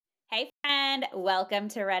Hey, friend, welcome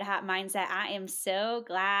to Red Hot Mindset. I am so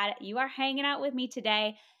glad you are hanging out with me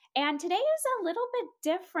today. And today is a little bit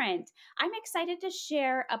different. I'm excited to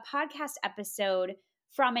share a podcast episode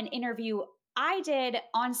from an interview I did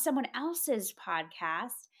on someone else's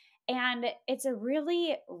podcast. And it's a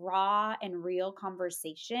really raw and real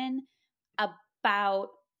conversation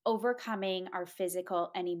about overcoming our physical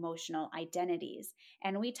and emotional identities.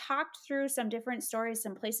 And we talked through some different stories,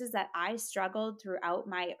 some places that I struggled throughout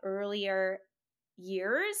my earlier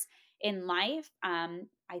years in life.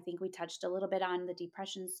 I think we touched a little bit on the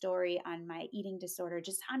depression story, on my eating disorder,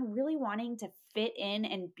 just on really wanting to fit in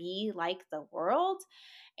and be like the world,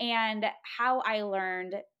 and how I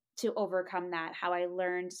learned to overcome that, how I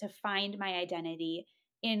learned to find my identity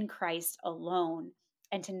in Christ alone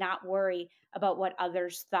and to not worry about what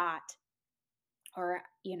others thought or,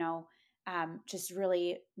 just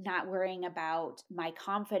really not worrying about my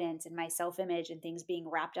confidence and my self image and things being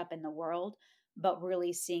wrapped up in the world, but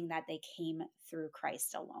really seeing that they came through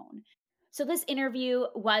Christ alone. So, this interview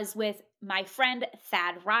was with my friend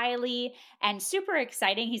Thad Riley, and super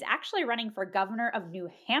exciting. He's actually running for governor of New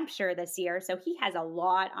Hampshire this year. So, he has a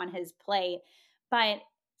lot on his plate, but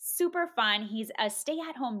super fun. He's a stay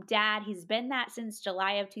at home dad. He's been that since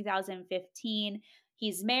July of 2015.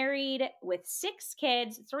 He's married with 6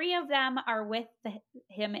 kids. 3 of them are with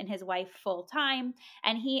him and his wife full time.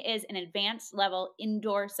 And he is an advanced level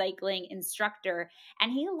indoor cycling instructor.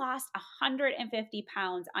 And he lost 150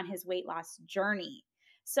 pounds on his weight loss journey.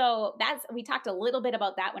 So we talked a little bit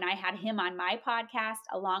about that when I had him on my podcast,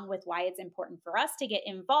 along with why it's important for us to get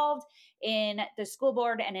involved in the school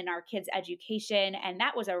board and in our kids' education. And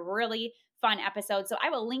that was a really fun episode. So I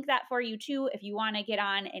will link that for you too if you want to get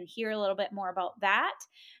on and hear a little bit more about that.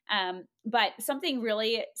 But something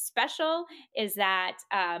really special is that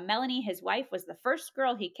Melanie, his wife, was the first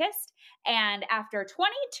girl he kissed. And after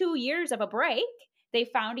 22 years of a break, they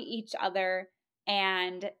found each other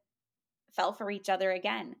and fell for each other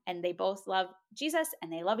again. And they both love Jesus and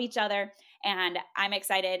they love each other. And I'm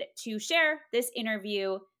excited to share this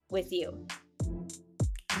interview with you.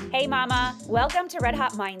 Hey mama, welcome to Red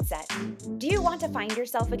Hot Mindset. Do you want to find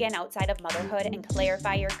yourself again outside of motherhood and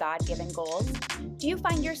clarify your God-given goals? Do you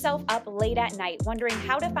find yourself up late at night wondering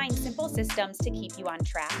how to find simple systems to keep you on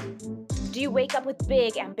track? Do you wake up with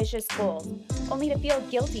big, ambitious goals, only to feel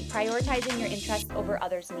guilty prioritizing your interests over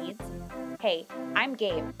others' needs? Hey, I'm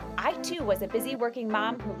Gabe. I too was a busy working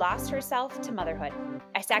mom who lost herself to motherhood.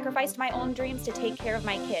 I sacrificed my own dreams to take care of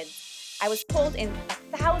my kids. I was pulled in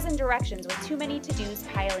 1,000 directions with too many to-dos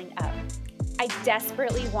piling up. I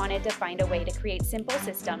desperately wanted to find a way to create simple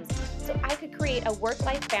systems so I could create a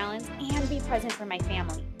work-life balance and be present for my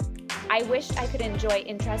family. I wished I could enjoy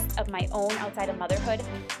interests of my own outside of motherhood,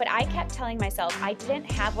 but I kept telling myself I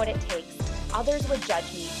didn't have what it takes, others would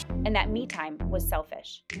judge me, and that me time was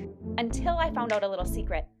selfish. Until I found out a little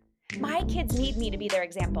secret. My kids need me to be their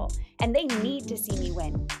example, and they need to see me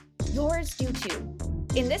win. Yours do too.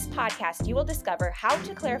 In this podcast, you will discover how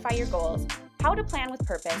to clarify your goals, how to plan with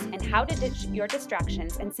purpose, and how to ditch your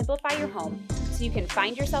distractions and simplify your home so you can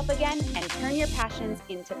find yourself again and turn your passions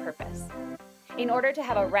into purpose. In order to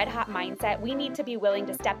have a red-hot mindset, we need to be willing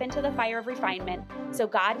to step into the fire of refinement so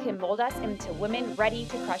God can mold us into women ready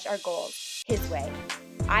to crush our goals His way.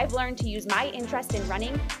 I've learned to use my interest in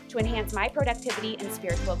running to enhance my productivity and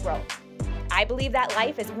spiritual growth. I believe that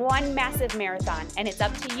life is one massive marathon, and it's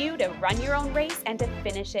up to you to run your own race and to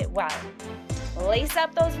finish it well. Lace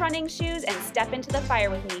up those running shoes and step into the fire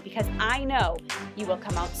with me because I know you will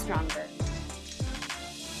come out stronger.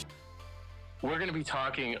 We're going to be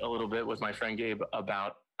talking a little bit with my friend Gabe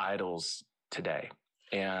about idols today.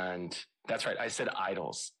 And that's right, I said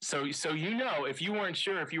idols. So if you weren't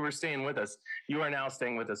sure if you were staying with us, you are now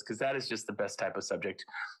staying with us because that is just the best type of subject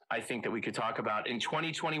I think that we could talk about in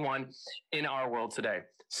 2021 in our world today.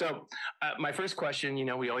 So my first question,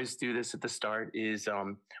 we always do this at the start is,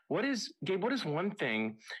 Gabe, what is one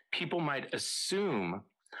thing people might assume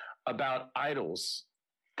about idols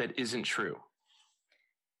that isn't true?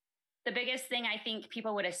 The biggest thing I think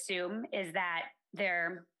people would assume is that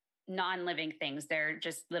they're non-living things. They're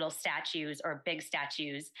just little statues or big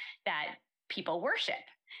statues that people worship.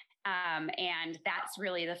 And that's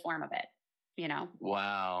really the form of it,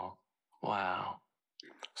 Wow.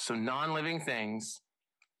 So non-living things,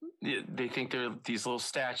 they think they're these little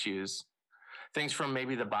statues, things from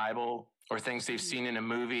maybe the Bible or things they've seen in a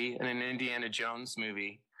movie, in an Indiana Jones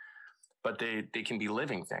movie, but they can be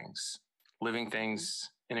living things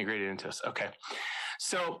integrated into us. Okay.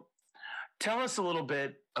 So tell us a little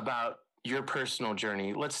bit about your personal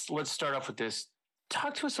journey. Let's start off with this.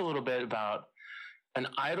 Talk to us a little bit about an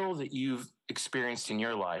idol that you've experienced in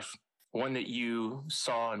your life, one that you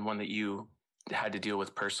saw and one that you had to deal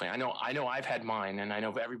with personally. I know I've had mine, and I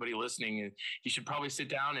know everybody listening, you should probably sit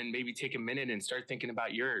down and maybe take a minute and start thinking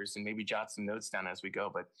about yours and maybe jot some notes down as we go.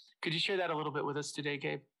 But could you share that a little bit with us today,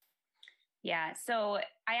 Gabe? Yeah. So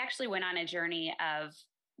I actually went on a journey of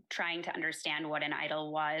trying to understand what an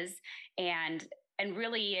idol was, and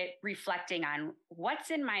really reflecting on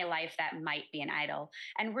what's in my life that might be an idol.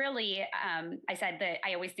 And really, I said that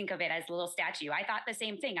I always think of it as a little statue. I thought the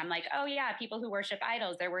same thing. I'm like, oh yeah, people who worship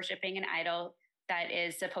idols, they're worshiping an idol that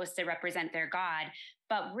is supposed to represent their God.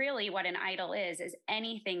 But really what an idol is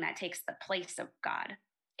anything that takes the place of God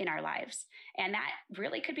in our lives. And that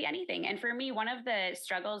really could be anything. And for me, one of the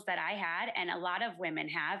struggles that I had, and a lot of women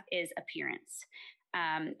have, is appearance.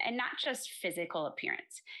 And not just physical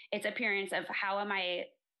appearance. It's appearance of how I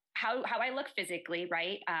look physically,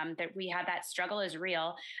 right? That we have that struggle is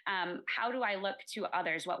real. How do I look to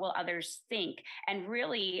others? What will others think? And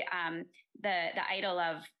really, the idol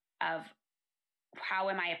of how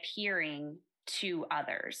am I appearing to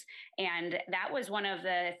others? And that was one of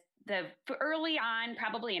the early on,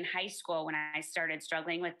 probably in high school, when I started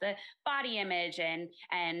struggling with the body image and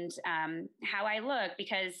how I look,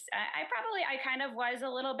 because I kind of was a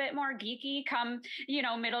little bit more geeky come,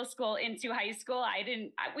 middle school into high school.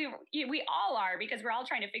 We all are, because we're all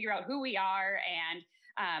trying to figure out who we are.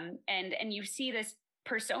 And you see this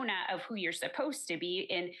persona of who you're supposed to be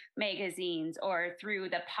in magazines or through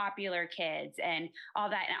the popular kids and all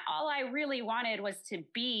that. And all I really wanted was to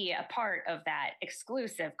be a part of that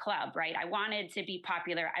exclusive club, right? I wanted to be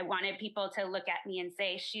popular. I wanted people to look at me and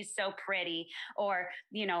say, she's so pretty, or,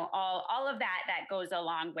 all of that goes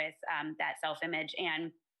along with that self-image.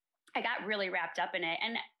 And I got really wrapped up in it.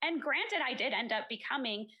 And granted, I did end up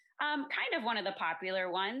becoming kind of one of the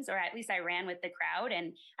popular ones, or at least I ran with the crowd,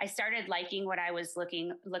 and I started liking what I was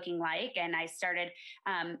looking like. And I started,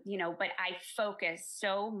 but I focused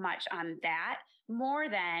so much on that more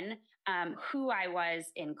than who I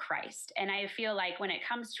was in Christ. And I feel like when it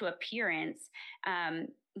comes to appearance,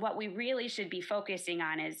 what we really should be focusing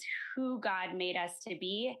on is who God made us to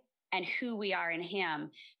be and who we are in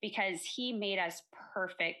Him, because He made us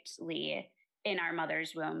perfectly in our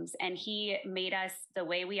mother's wombs, and He made us the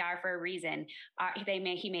way we are for a reason.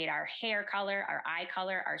 He made our hair color, our eye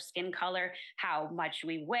color, our skin color, how much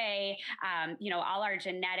we weigh, all our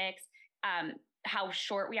genetics, how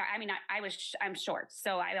short we are. I mean, I'm short,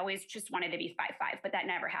 so I always just wanted to be 5'5", but that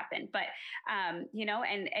never happened. But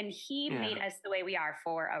and He made us the way we are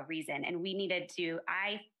for a reason, and we needed to.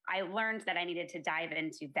 I learned that I needed to dive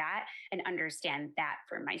into that and understand that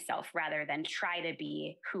for myself, rather than try to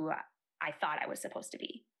be who I thought I was supposed to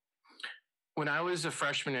be. When I was a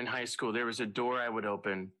freshman in high school, there was a door I would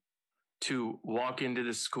open to walk into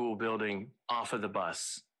the school building off of the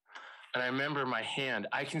bus. And I remember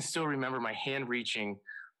I can still remember my hand reaching,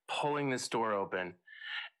 pulling this door open.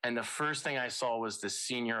 And the first thing I saw was the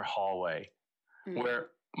senior hallway, where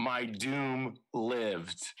my doom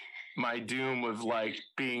lived. My doom of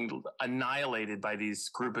being annihilated by these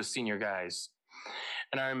group of senior guys.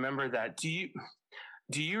 And I remember that.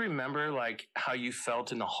 Do you remember how you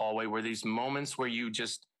felt in the hallway? Were these moments where you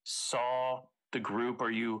just saw the group,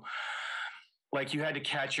 or you had to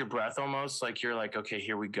catch your breath almost, you're okay,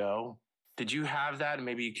 here we go? Did you have that? And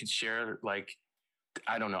maybe you could share,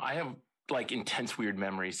 I don't know. I have intense weird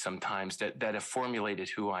memories sometimes that have formulated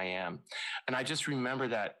who I am. And I just remember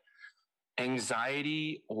that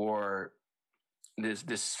anxiety, or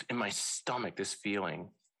this in my stomach, this feeling.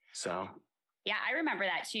 So yeah, I remember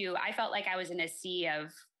that too. I felt like I was in a sea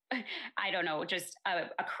of, I don't know, just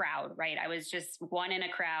a crowd, right? I was just one in a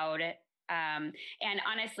crowd. And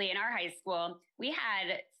honestly, in our high school, we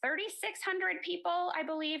had 3,600 people, I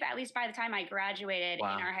believe, at least by the time I graduated.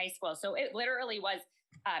 Wow. In our high school. So it literally was,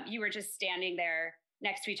 you were just standing there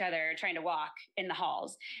next to each other, trying to walk in the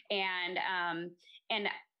halls. And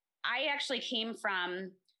I actually came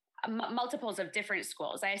from multiples of different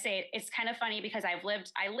schools. I say it's kind of funny because I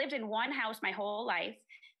lived in one house my whole life,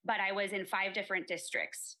 but I was in 5 different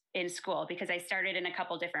districts in school, because I started in a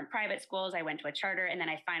couple different private schools. I went to a charter, and then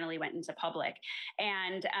I finally went into public.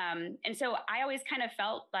 And so I always kind of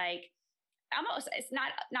felt like almost, it's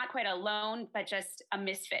not quite alone, but just a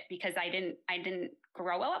misfit, because I didn't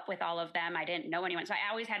grow up with all of them. I didn't know anyone. So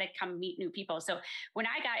I always had to come meet new people. So when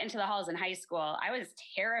I got into the halls in high school, I was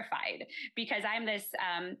terrified, because I'm this,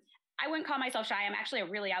 I wouldn't call myself shy. I'm actually a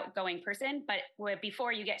really outgoing person, but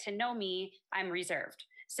before you get to know me, I'm reserved.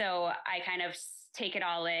 So I kind of take it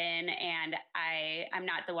all in, and I'm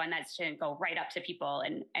not the one that's to go right up to people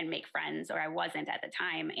and make friends, or I wasn't at the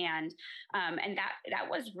time. And that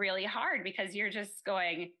was really hard because you're just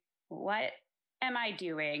going, what am I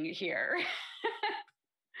doing here?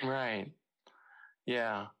 Right.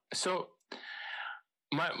 Yeah. So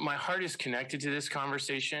my heart is connected to this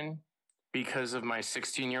conversation because of my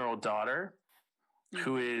 16-year-old daughter,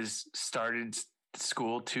 who is started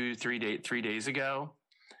school 3 days ago.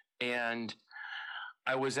 And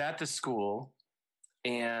I was at the school,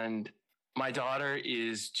 and my daughter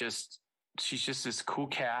she's just this cool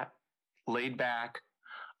cat, laid back.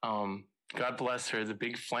 God bless her, the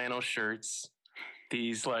big flannel shirts,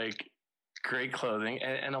 these like great clothing.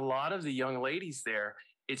 And a lot of the young ladies there,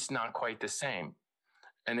 it's not quite the same.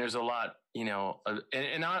 And there's a lot,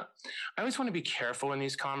 I always want to be careful in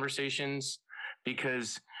these conversations,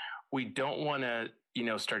 because we don't want to,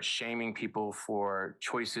 start shaming people for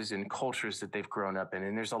choices and cultures that they've grown up in.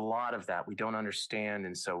 And there's a lot of that we don't understand.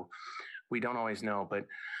 And so we don't always know. But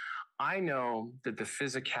I know that the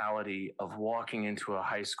physicality of walking into a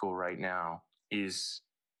high school right now is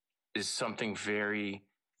something very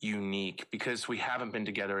unique, because we haven't been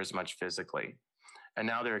together as much physically. And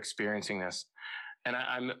now they're experiencing this. And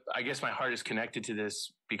I guess my heart is connected to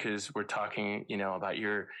this because we're talking, about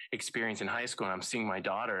your experience in high school, and I'm seeing my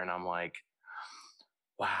daughter, and I'm like,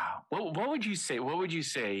 wow. What would you say? What would you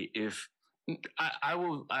say if I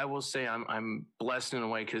will say I'm blessed in a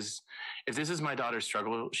way, because if this is my daughter's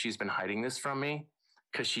struggle, she's been hiding this from me,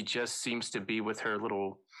 because she just seems to be with her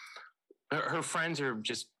friends are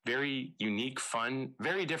just very unique, fun,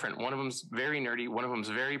 very different. One of them's very nerdy, one of them's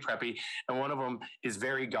very preppy, and one of them is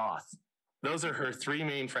very goth. Those are her three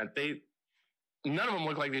main friends. None of them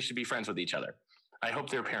look like they should be friends with each other. I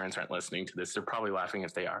hope their parents aren't listening to this. They're probably laughing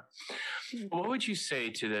if they are. What would you say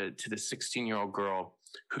to the 16-year-old girl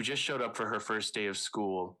who just showed up for her first day of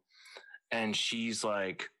school, and she's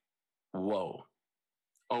like, whoa,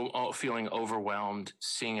 feeling overwhelmed,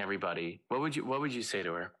 seeing everybody? What would you say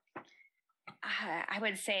to her? I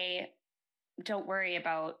would say, don't worry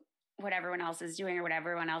about what everyone else is doing or what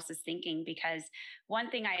everyone else is thinking, because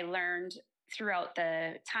one thing I learned throughout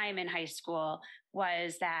the time in high school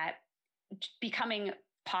was that becoming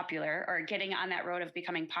popular, or getting on that road of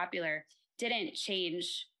becoming popular, didn't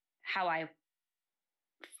change how I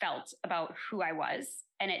felt about who I was.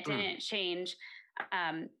 And it didn't change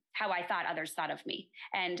how I thought others thought of me.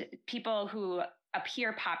 And people who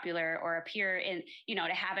appear popular, or appear in,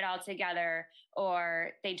 to have it all together,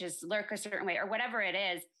 or they just lurk a certain way, or whatever it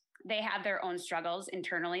is, they have their own struggles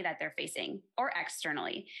internally that they're facing, or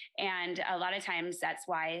externally. And a lot of times that's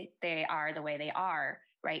why they are the way they are,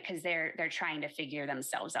 right? Because they're trying to figure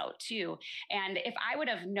themselves out too. And if I would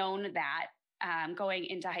have known that going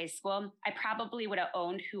into high school, I probably would have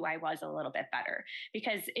owned who I was a little bit better,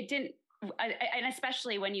 because it didn't, and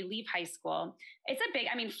especially when you leave high school, it's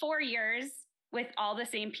 4 years with all the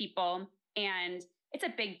same people, and it's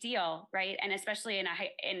a big deal, right? And especially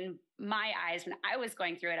in my eyes, when I was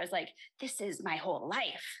going through it, I was like, this is my whole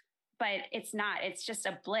life. But it's not, it's just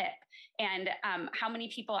a blip. And how many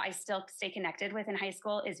people I still stay connected with in high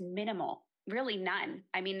school is minimal, really none.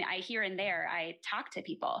 I mean, here and there, I talk to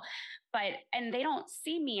people, and they don't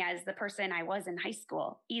see me as the person I was in high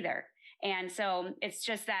school either. And so it's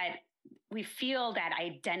just that we feel that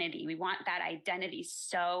identity. We want that identity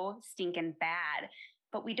so stinking bad,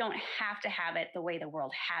 but we don't have to have it the way the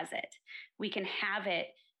world has it. We can have it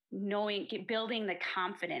building the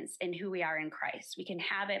confidence in who we are in Christ. We can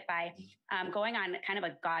have it by going on kind of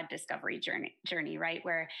a God discovery journey, right?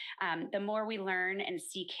 Where the more we learn and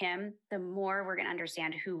seek Him, the more we're going to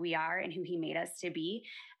understand who we are and who He made us to be.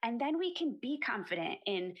 And then we can be confident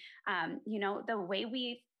in, the way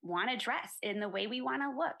we want to dress, in the way we want to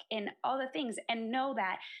look, in all the things, and know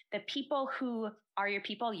that the people who are your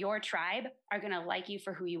people, your tribe, are going to like you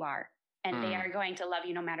for who you are. And they are going to love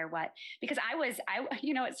you no matter what. Because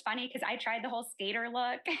it's funny because I tried the whole skater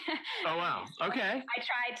look. Oh, wow. Okay. I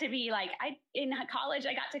tried to be like, in college,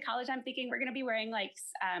 I got to college, I'm thinking we're going to be wearing like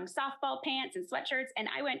softball pants and sweatshirts. And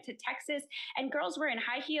I went to Texas, and girls were in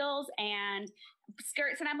high heels and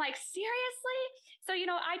skirts. And I'm like, seriously? So,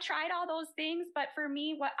 I tried all those things, but for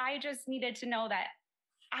me, what I just needed to know that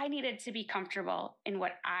I needed to be comfortable in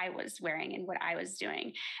what I was wearing and what I was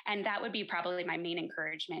doing. And that would be probably my main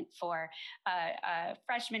encouragement for a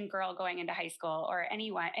freshman girl going into high school, or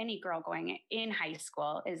any girl going in high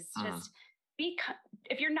school, is just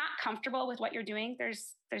if you're not comfortable with what you're doing,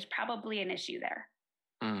 there's probably an issue there.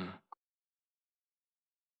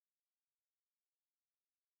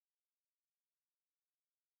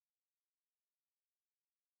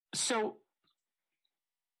 So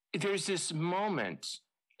there's this moment,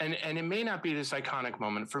 and it may not be this iconic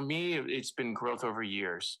moment. For me, it's been growth over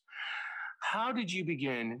years. How did you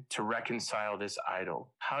begin to reconcile this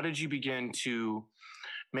idol? How did you begin to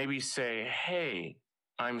maybe say, hey,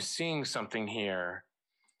 I'm seeing something here,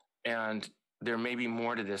 and there may be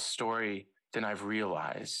more to this story than I've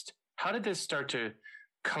realized? How did this start to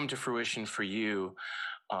come to fruition for you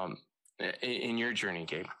in your journey,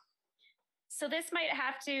 Gabe? So this might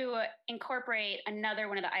have to incorporate another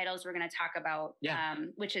one of the idols we're going to talk about,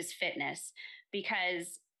 which is fitness,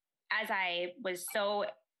 because as I was so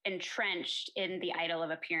entrenched in the idol of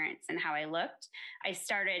appearance and how I looked, I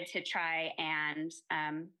started to try and,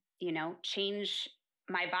 change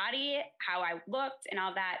my body, how I looked and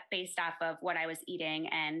all that based off of what I was eating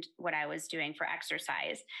and what I was doing for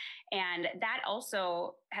exercise. And that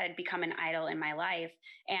also had become an idol in my life.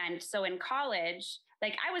 And so in college,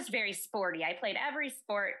 like I was very sporty. I played every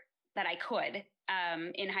sport that I could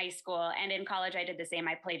in high school, and in college I did the same.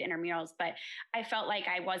 I played intramurals, but I felt like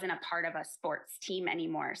I wasn't a part of a sports team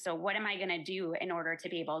anymore. So what am I going to do in order to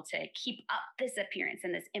be able to keep up this appearance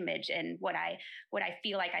and this image and what I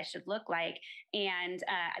feel like I should look like? And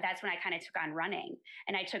that's when I kind of took on running,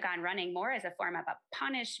 and I took on running more as a form of a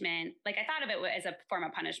punishment. Like I thought of it as a form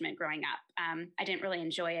of punishment growing up. I didn't really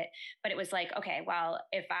enjoy it, but it was like, okay, well,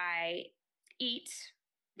 if I eat,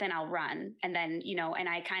 then I'll run. And then, and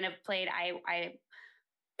I kind of played, I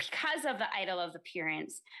because of the idol of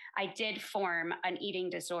appearance, I did form an eating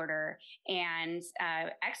disorder and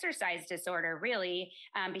exercise disorder, really,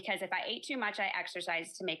 because if I ate too much, I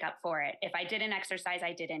exercised to make up for it. If I didn't exercise,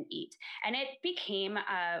 I didn't eat. And it became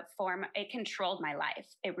it controlled my life.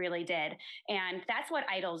 It really did. And that's what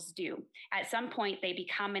idols do. At some point, they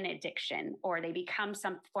become an addiction, or they become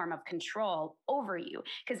some form of control over you.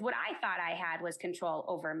 Because what I thought I had was control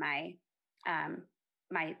over my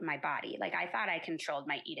body. Like I thought I controlled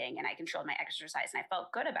my eating and I controlled my exercise and I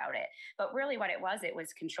felt good about it. But really what it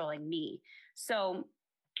was controlling me. So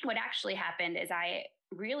what actually happened is I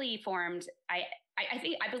really formed, I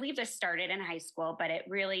believe this started in high school, but it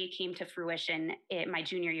really came to fruition in my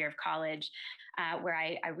junior year of college, where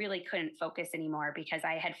I really couldn't focus anymore because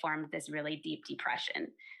I had formed this really deep depression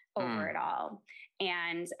over it all.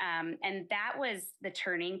 And that was the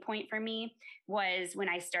turning point for me, was when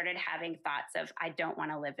I started having thoughts of, I don't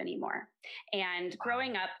want to live anymore. And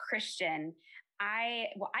growing up Christian, I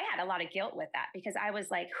had a lot of guilt with that, because I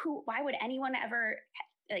was like, why would anyone ever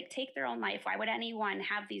like take their own life? Why would anyone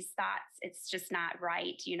have these thoughts? It's just not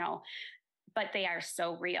right, but they are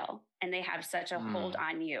so real and they have such a hold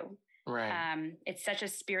on you. Right. It's such a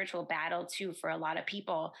spiritual battle too for a lot of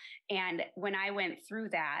people. And when I went through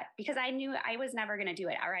that, because I knew I was never going to do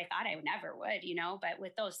it, or I thought I never would, but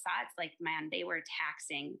with those thoughts, like, man, they were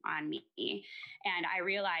taxing on me. And I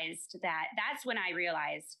realized that's when I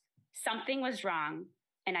realized something was wrong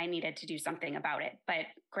and I needed to do something about it. But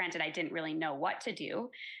granted, I didn't really know what to do,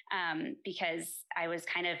 because I was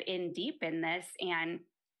kind of in deep in this. And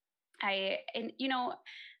I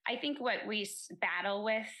think what we battle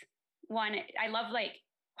with, one, I love like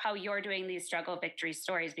how you're doing these struggle victory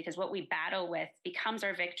stories, because what we battle with becomes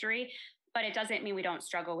our victory, but it doesn't mean we don't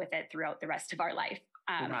struggle with it throughout the rest of our life.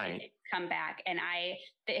 Right. Come back. And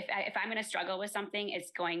if I'm going to struggle with something,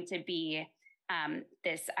 it's going to be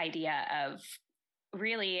this idea of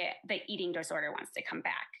really the eating disorder wants to come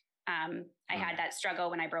back. I had that struggle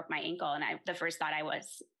when I broke my ankle, and the first thought I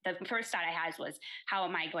had was, how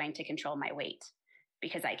am I going to control my weight?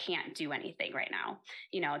 Because I can't do anything right now.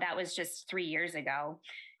 That was just 3 years ago.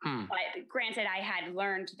 But granted, I had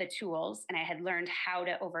learned the tools and I had learned how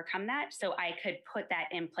to overcome that, so I could put that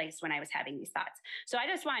in place when I was having these thoughts. So I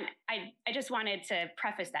just wanted to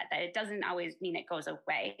preface that it doesn't always mean it goes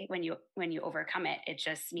away when you overcome it. It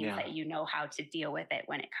just means that you know how to deal with it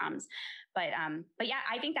when it comes. But yeah,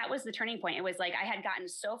 I think that was the turning point. It was like I had gotten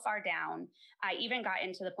so far down. I even got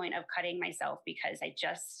into the point of cutting myself because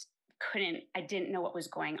I didn't know what was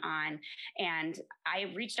going on. And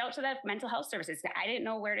I reached out to the mental health services. I didn't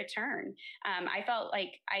know where to turn. I felt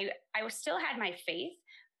like I still had my faith,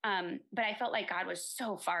 but I felt like God was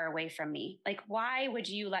so far away from me. Like, why would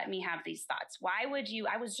you let me have these thoughts? Why would you?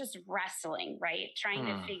 I was just wrestling, right? Trying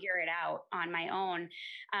to figure it out on my own,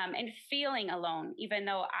 and feeling alone, even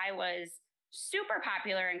though I was super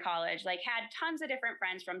popular in college, like had tons of different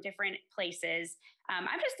friends from different places.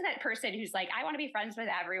 I'm just that person who's like, I want to be friends with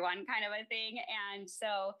everyone kind of a thing. And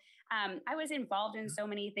so I was involved in so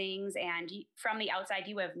many things. And from the outside,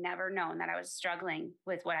 you have never known that I was struggling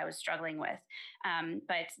with what I was struggling with.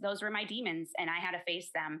 But those were my demons and I had to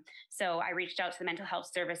face them. So I reached out to the mental health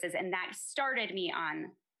services, and that started me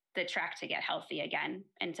on the track to get healthy again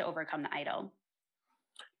and to overcome the idol.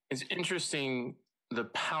 It's interesting the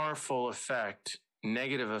powerful effect,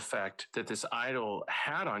 negative effect that this idol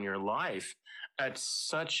had on your life at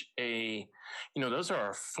such a, those are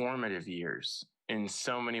our formative years in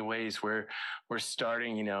so many ways where we're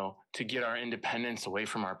starting, to get our independence away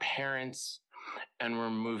from our parents, and we're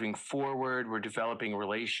moving forward. We're developing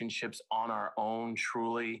relationships on our own,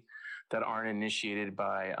 truly, that aren't initiated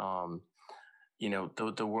by,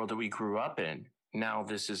 the world that we grew up in. Now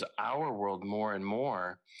this is our world more and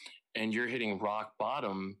more, and you're hitting rock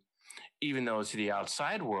bottom. Even though to the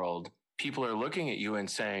outside world, people are looking at you and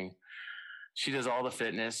saying, she does all the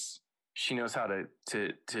fitness. She knows how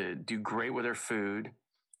to do great with her food.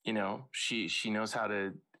 She knows how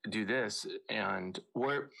to do this. And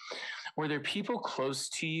were there people close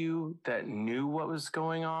to you that knew what was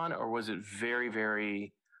going on, or was it very,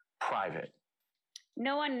 very private?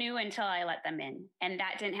 No one knew until I let them in. And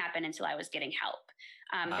that didn't happen until I was getting help.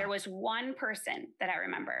 There was one person that I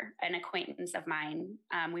remember, an acquaintance of mine.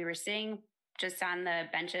 We were sitting just on the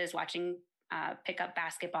benches watching pick up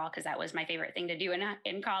basketball, because that was my favorite thing to do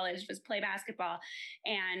in college, was play basketball.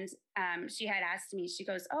 And she had asked me, she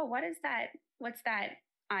goes, "Oh, what is that? What's that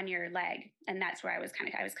on your leg?" And that's where I was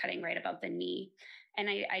cutting right above the knee. And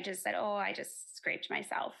I just said, "Oh, I just scraped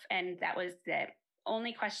myself." And that was the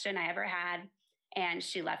only question I ever had. And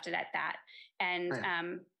she left it at that. And,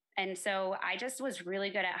 right. And so I just was really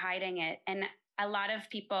good at hiding it. And a lot of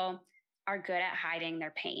people are good at hiding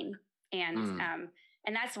their pain.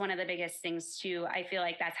 And that's one of the biggest things too. I feel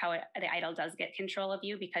like that's how the idol does get control of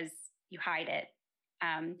you, because you hide it.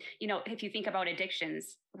 If you think about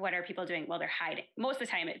addictions, what are people doing? Well, they're hiding. Most of the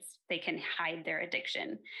time they can hide their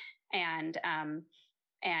addiction. And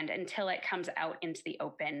until it comes out into the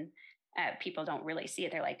open, people don't really see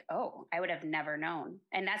it. They're like, "Oh, I would have never known."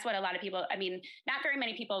 And that's what a lot of people, not very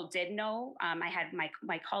many people did know. I had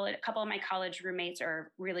my college, a couple of my college roommates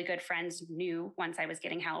or really good friends knew once I was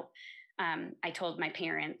getting help. I told my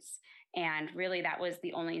parents, and really that was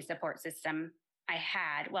the only support system I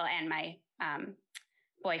had. Well, and my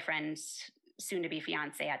boyfriend's soon to be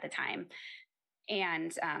fiance at the time.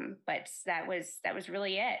 And, but that was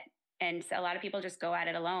really it. And a lot of people just go at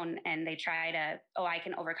it alone, and they try to, I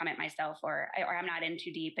can overcome it myself, or I'm not in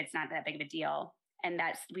too deep. It's not that big of a deal. And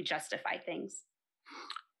we justify things.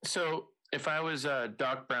 So if I was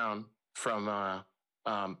Doc Brown from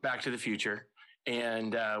Back to the Future,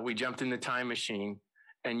 and we jumped in the time machine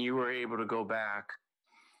and you were able to go back,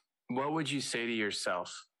 what would you say to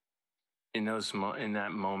yourself in that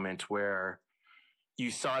moment where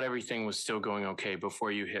you thought everything was still going okay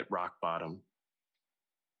before you hit rock bottom?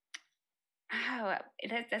 Oh,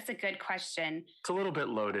 that's a good question. It's a little bit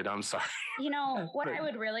loaded. I'm sorry. What I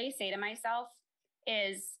would really say to myself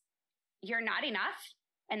is, you're not enough,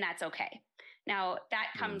 and that's okay. Now, that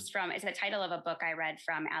comes from, it's the title of a book I read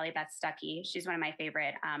from Allie Beth Stuckey. She's one of my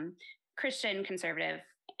favorite Christian conservative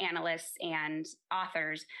analysts and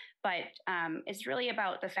authors. But it's really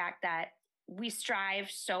about the fact that we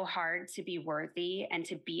strive so hard to be worthy and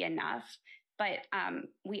to be enough, but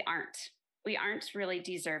we aren't. We aren't really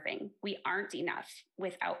deserving. We aren't enough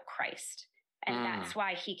without Christ. And that's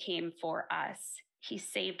why he came for us. He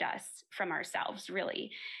saved us from ourselves,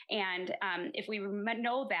 really. And if we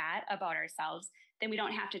know that about ourselves, then we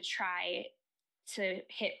don't have to try to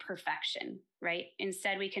hit perfection, right?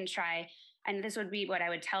 Instead, we can try, and this would be what I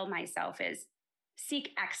would tell myself, is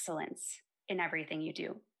seek excellence in everything you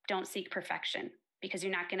do. Don't seek perfection, because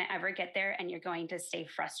you're not going to ever get there, and you're going to stay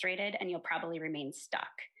frustrated, and you'll probably remain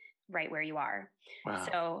stuck right where you are. Wow.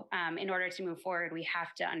 So in order to move forward, we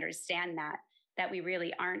have to understand that we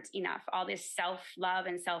really aren't enough. All this self-love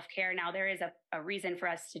and self-care. Now, there is a reason for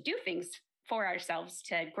us to do things for ourselves,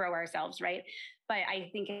 to grow ourselves, right? But I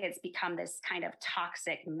think it's become this kind of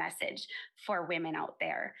toxic message for women out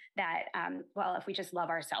there that, if we just love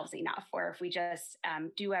ourselves enough, or if we just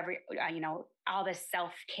do all this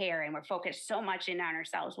self-care, and we're focused so much in on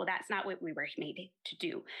ourselves, well, that's not what we were made to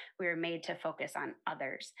do. We were made to focus on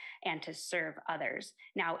others and to serve others.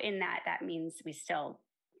 Now, in that means we still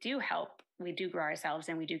do help. We do grow ourselves,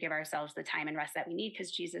 and we do give ourselves the time and rest that we need,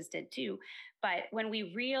 because Jesus did too. But when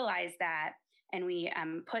we realize that, and we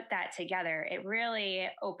put that together, it really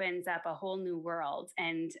opens up a whole new world,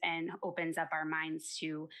 and opens up our minds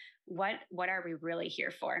to what are we really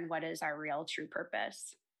here for, and what is our real true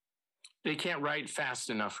purpose. They can't write fast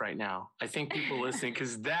enough right now. I think people listening,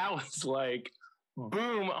 because that was like,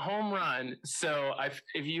 boom, home run. So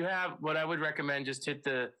if you have, what I would recommend, just hit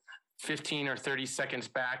the 15 or 30 seconds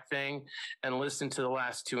back thing and listen to the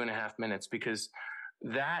last 2.5 minutes, because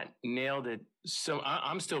that nailed it. So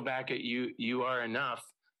I'm still back at you are enough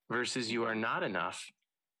versus you are not enough.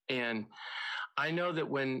 And I know that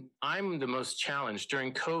when I'm the most challenged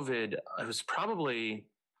during COVID, it was probably,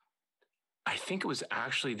 I think it was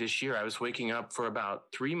actually this year, I was waking up for about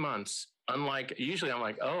 3 months. Unlike usually, I'm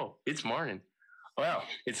like, oh, it's morning. Well,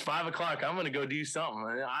 it's 5 o'clock. I'm going to go do something.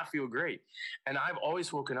 And I feel great. And I've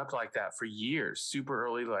always woken up like that for years, super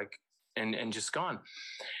early, like, and just gone.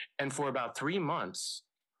 And for about 3 months,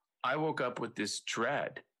 I woke up with this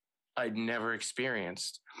dread I'd never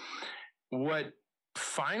experienced. What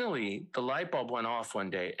finally, the light bulb went off one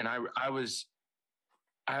day, and I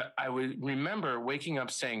would remember waking up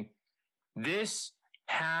saying, this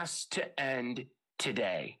has to end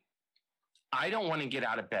today. I don't want to get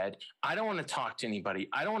out of bed. I don't want to talk to anybody.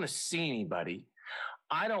 I don't want to see anybody.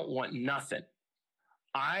 I don't want nothing.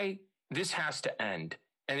 This has to end.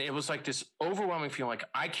 And it was like this overwhelming feeling like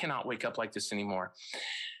I cannot wake up like this anymore.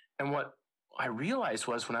 And what I realized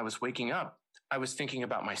was when I was waking up, I was thinking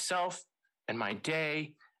about myself and my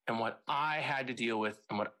day and what I had to deal with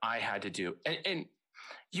and what I had to do. And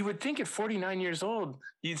you would think at 49 years old,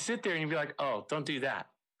 you'd sit there and you'd be like, oh, don't do that.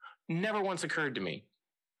 Never once occurred to me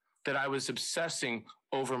that I was obsessing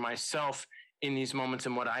over myself in these moments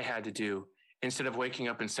and what I had to do instead of waking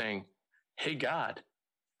up and saying, hey, God,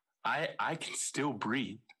 I can still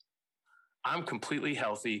breathe. I'm completely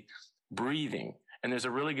healthy, breathing. And there's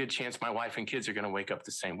a really good chance my wife and kids are going to wake up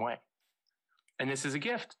the same way. And this is a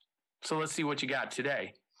gift. So let's see what you got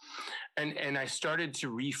today. And I started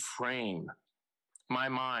to reframe my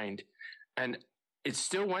mind, and it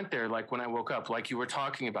still went there. Like when I woke up, like you were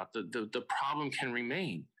talking about, the problem can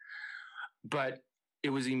remain, but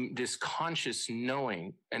it was this conscious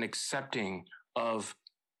knowing and accepting of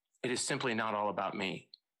it is simply not all about me.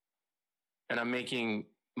 And I'm making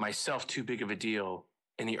myself too big of a deal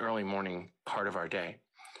in the early morning part of our day.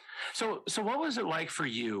 So what was it like for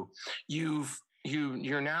you?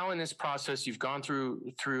 You're now in this process. You've gone through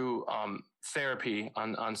therapy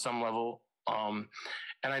on some level.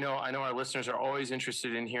 And I know our listeners are always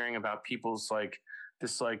interested in hearing about people's like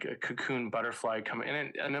this like a cocoon butterfly coming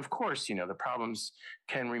in. And of course, the problems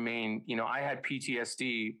can remain. I had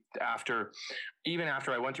PTSD even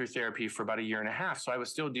after I went through therapy for about 1.5 years. So I was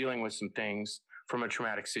still dealing with some things from a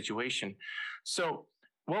traumatic situation. So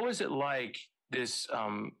what was it like, this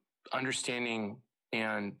understanding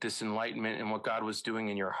and this enlightenment and what God was doing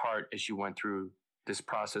in your heart as you went through this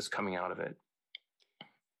process coming out of it?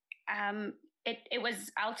 It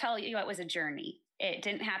was, I'll tell you, it was a journey. It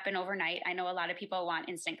didn't happen overnight. I know a lot of people want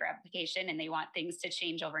instant gratification and they want things to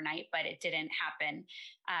change overnight, but it didn't happen.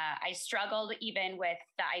 I struggled even with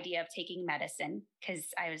the idea of taking medicine because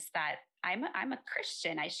I was thought, I'm a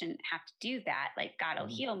Christian. I shouldn't have to do that. Like God will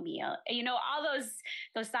heal me, all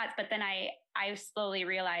those thoughts. But then I slowly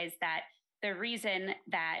realized that the reason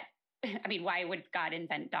that, why would God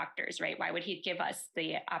invent doctors, right? Why would he give us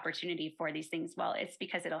the opportunity for these things? Well, it's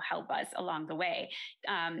because it'll help us along the way.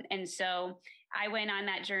 And so I went on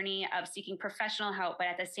that journey of seeking professional help, but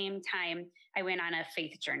at the same time, I went on a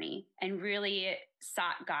faith journey and really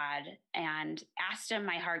sought God and asked him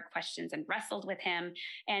my hard questions and wrestled with him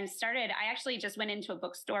and I actually just went into a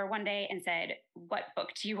bookstore one day and said, what book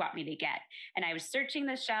do you want me to get? And I was searching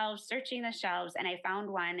the shelves, and I found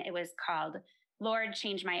one. It was called Lord,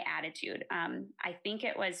 Change My Attitude. I think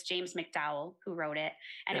it was James McDowell who wrote it.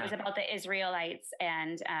 And It was about the Israelites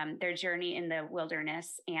and their journey in the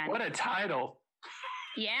wilderness. And what a title.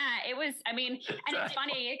 Yeah, it was, and it's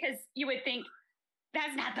funny because you would think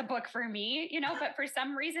that's not the book for me, but for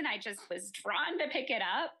some reason I just was drawn to pick it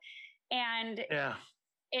up. And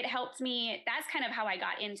it helped me. That's kind of how I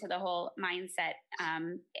got into the whole mindset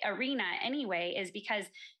arena anyway, is because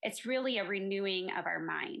it's really a renewing of our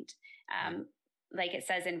mind. Like it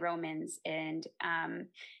says in Romans, and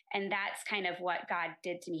that's kind of what God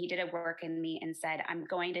did to me. He did a work in me and said, I'm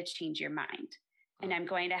going to change your mind, and I'm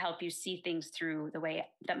going to help you see things through the way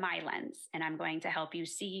that my lens, and I'm going to help you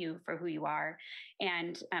see you for who you are.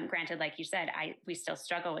 And granted, like you said, we still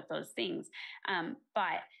struggle with those things,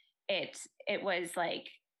 but it was like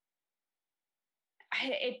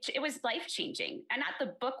it was life changing, and not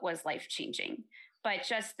the book was life changing, but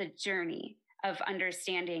just the journey of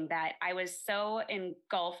understanding that I was so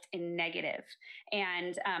engulfed in negative,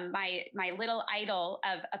 and my little idol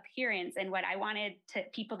of appearance and what I wanted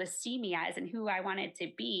people to see me as and who I wanted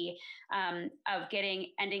to be, of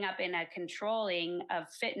ending up in a controlling of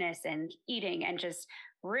fitness and eating and just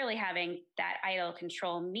really having that idol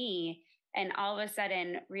control me. And all of a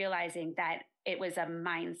sudden realizing that it was a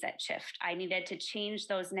mindset shift. I needed to change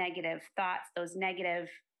those negative thoughts, those negative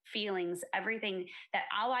feelings, everything, that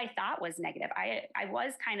all I thought was negative. I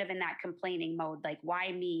was kind of in that complaining mode, like,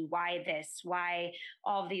 why me? Why this? Why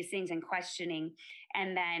all of these things, and questioning.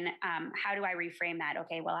 And then how do I reframe that?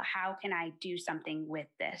 Okay, well, how can I do something with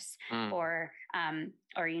this? Or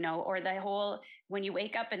the whole, when you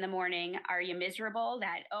wake up in the morning, are you miserable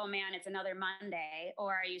that, oh man, it's another Monday?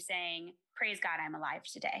 Or are you saying, praise God, I'm alive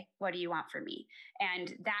today. What do you want from me?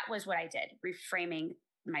 And that was what I did, reframing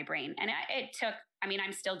my brain. And it took,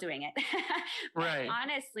 I'm still doing it. Right.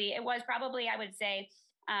 Honestly, it was probably, I would say,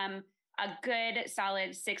 a good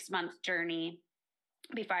solid 6-month journey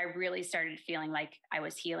before I really started feeling like I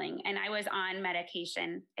was healing. And I was on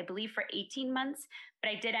medication, I believe, for 18 months, but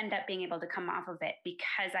I did end up being able to come off of it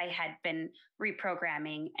because I had been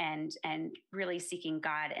reprogramming and really seeking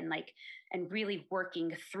God and really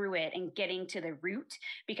working through it and getting to the root.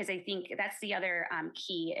 Because I think that's the other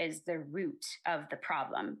key, is the root of the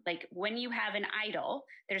problem. Like, when you have an idol,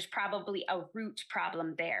 there's probably a root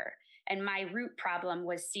problem there. And my root problem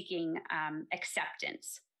was seeking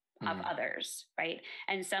acceptance of others, right?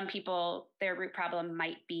 And some people, their root problem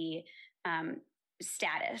might be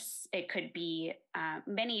status. It could be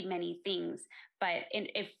many, many things. But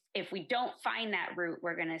if we don't find that root,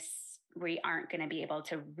 we aren't going to be able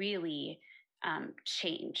to really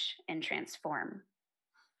change and transform.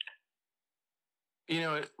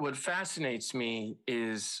 What fascinates me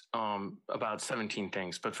is about 17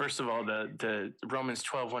 things. But first of all, the Romans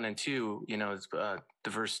 12, 1 and 2, the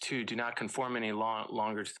verse 2, do not conform any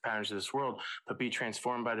longer to the patterns of this world, but be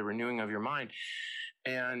transformed by the renewing of your mind.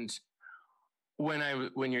 And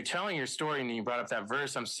when you're telling your story and you brought up that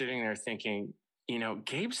verse, I'm sitting there thinking,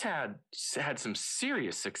 Gabe's had some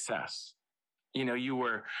serious success.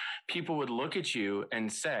 People would look at you and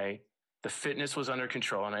say, the fitness was under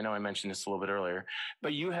control. And I know I mentioned this a little bit earlier,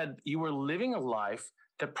 but you were living a life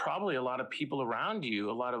that probably a lot of people around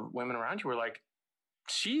you, a lot of women around you were like,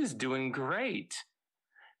 she's doing great.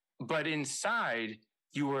 But inside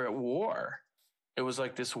you were at war. It was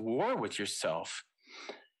like this war with yourself.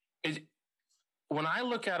 When I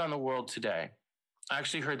look out on the world today, I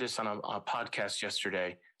actually heard this on a podcast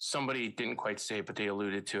yesterday. Somebody didn't quite say it, but they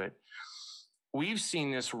alluded to it. We've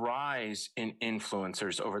seen this rise in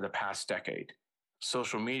influencers over the past decade.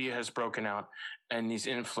 Social media has broken out, and these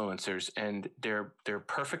influencers, and they're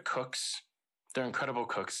perfect cooks. They're incredible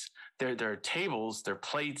cooks. Their tables, their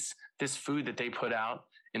plates, this food that they put out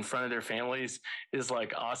in front of their families is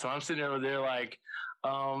like awesome. I'm sitting over there like,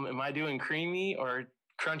 am I doing creamy or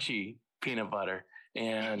crunchy peanut butter?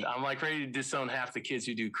 And I'm like ready to disown half the kids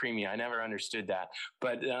who do creamy. I never understood that.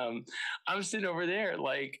 But I'm sitting over there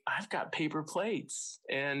like, I've got paper plates.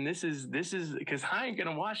 And this is because I ain't going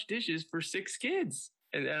to wash dishes for 6 kids.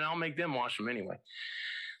 And I'll make them wash them anyway.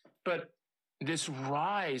 But this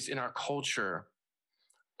rise in our culture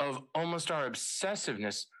of almost our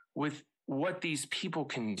obsessiveness with what these people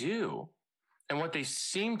can do and what they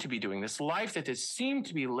seem to be doing, this life that they seem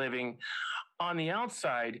to be living on the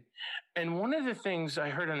outside. And one of the things I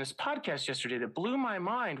heard on this podcast yesterday that blew my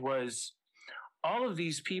mind was all of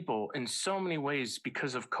these people, in so many ways,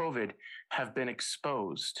 because of COVID, have been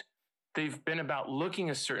exposed. They've been about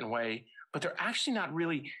looking a certain way, but they're actually not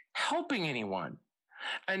really helping anyone.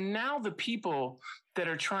 And now the people that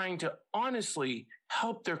are trying to honestly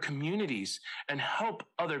help their communities and help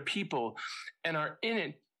other people and are in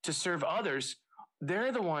it to serve others,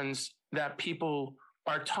 they're the ones that people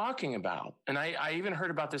are talking about. And I even heard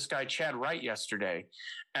about this guy, Chad Wright, yesterday,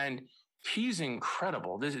 and he's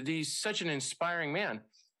incredible. He's such an inspiring man.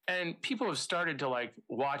 And people have started to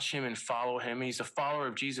watch him and follow him. He's a follower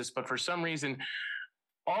of Jesus, but for some reason,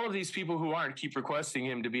 all of these people who aren't keep requesting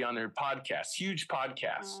him to be on their podcasts, huge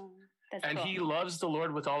podcasts. And cool. He loves the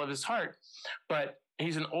Lord with all of his heart, but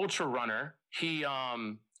he's an ultra runner.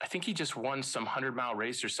 I think he just won some 100-mile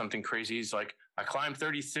race or something crazy. He's like, I climbed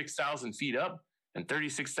 36,000 feet up and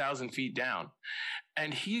 36,000 feet down.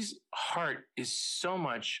 And his heart is so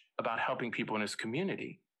much about helping people in his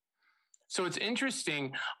community. So it's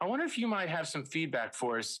interesting. I wonder if you might have some feedback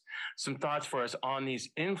for us, some thoughts for us on these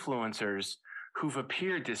influencers who've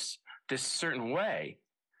appeared this certain way.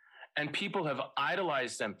 And people have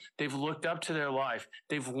idolized them. They've looked up to their life.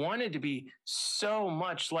 They've wanted to be so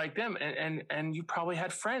much like them. And you probably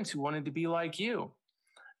had friends who wanted to be like you.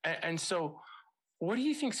 And so what do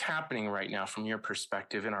you think's happening right now from your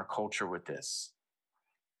perspective in our culture with this?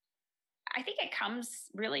 I think it comes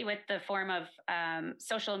really with the form of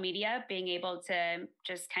social media, being able to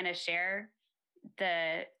just kind of share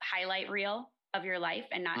the highlight reel of your life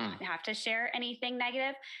and not have to share anything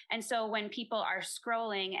negative. And so when people are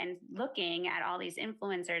scrolling and looking at all these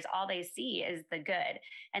influencers, all they see is the good,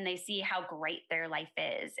 and they see how great their life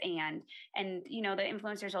is. And, the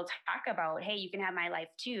influencers will talk about, hey, you can have my life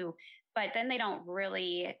too. But then they don't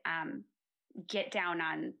really get down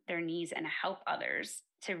on their knees and help others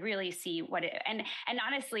to really see what it, and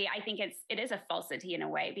honestly, I think it is a falsity in a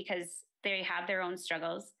way, because they have their own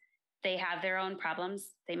struggles. They have their own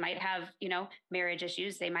problems. They might have, marriage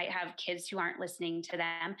issues. They might have kids who aren't listening to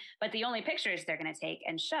them, but the only pictures they're going to take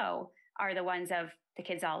and show are the ones of the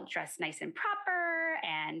kids all dressed nice and proper,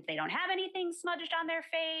 and they don't have anything smudged on their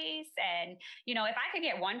face. And, if I could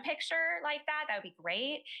get one picture like that, that would be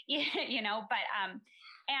great, but,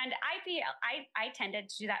 and I tended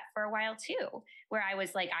to do that for a while too, where I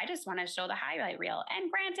was like, I just want to show the highlight reel.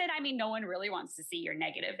 And granted, no one really wants to see your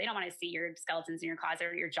negative. They don't want to see your skeletons in your closet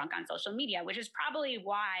or your junk on social media, which is probably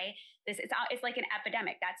why it's like an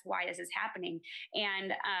epidemic. That's why this is happening.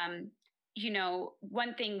 And,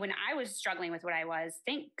 one thing when I was struggling with what I was,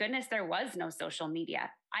 thank goodness there was no social media.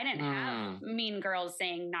 I didn't have mean girls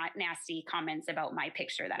saying not nasty comments about my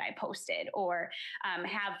picture that I posted, or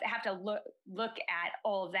have to look at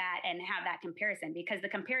all of that and have that comparison, because the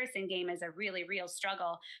comparison game is a really real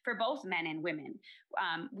struggle for both men and women.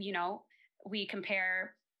 We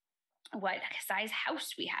compare what size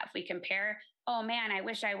house we have. We compare, oh man, I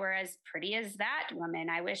wish I were as pretty as that woman.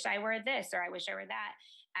 I wish I were this, or I wish I were that.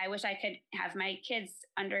 I wish I could have my kids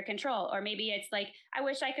under control. Or maybe it's like, I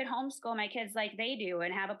wish I could homeschool my kids like they do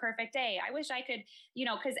and have a perfect day. I wish I could,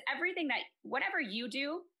 because whatever you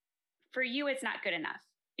do, for you, it's not good enough.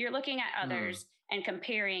 You're looking at others and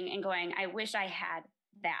comparing and going, I wish I had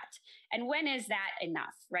that. And when is that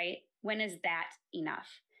enough, right? When is that enough?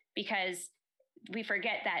 Because we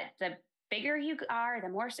forget that the bigger you are, the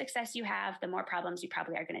more success you have, the more problems you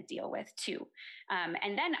probably are going to deal with too.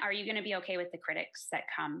 And then are you going to be okay with the critics that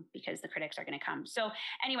come? Because the critics are going to come. So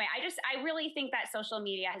anyway, I really think that social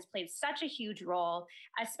media has played such a huge role,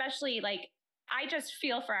 especially I just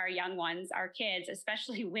feel for our young ones, our kids,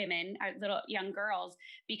 especially women, our little young girls,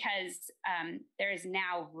 because there is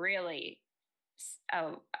now really,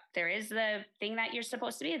 there is the thing that you're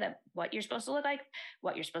supposed to be, what you're supposed to look like,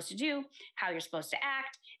 what you're supposed to do, how you're supposed to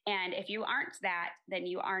act. And if you aren't that, then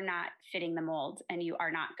you are not fitting the mold, and you are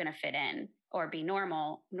not going to fit in or be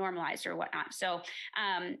normalized or whatnot. So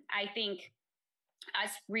I think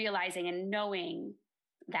us realizing and knowing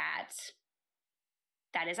that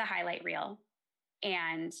is a highlight reel,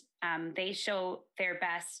 and they show their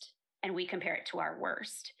best and we compare it to our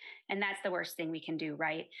worst. And that's the worst thing we can do,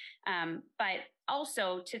 right? But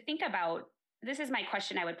also to think about, this is my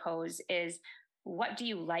question I would pose, is what do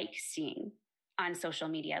you like seeing on social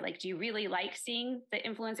media? Like, do you really like seeing the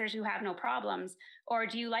influencers who have no problems? Or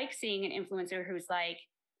do you like seeing an influencer who's like,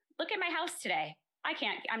 look at my house today. I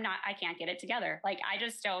can't get it together. Like, I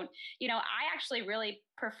just don't, I actually really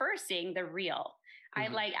prefer seeing the real.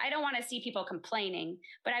 Mm-hmm. I don't want to see people complaining,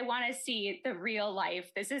 but I want to see the real life.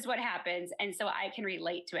 This is what happens. And so I can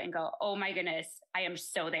relate to it and go, oh my goodness, I am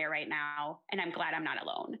so there right now. And I'm glad I'm not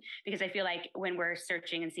alone, because I feel like when we're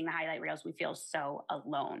searching and seeing the highlight reels, we feel so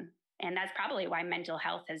alone. And that's probably why mental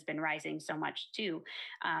health has been rising so much too,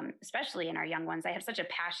 especially in our young ones. I have such a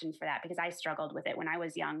passion for that because I struggled with it when I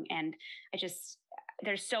was young. And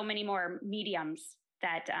there's so many more mediums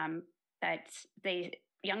that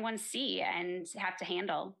young ones see and have to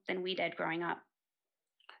handle than we did growing up.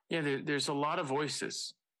 Yeah, there's a lot of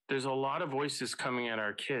voices. There's a lot of voices coming at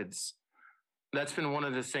our kids. That's been one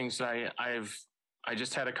of the things I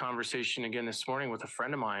just had a conversation again this morning with a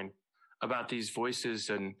friend of mine about these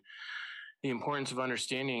voices and the importance of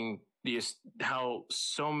understanding how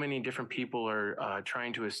so many different people are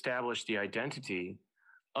trying to establish the identity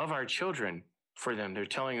of our children for them. They're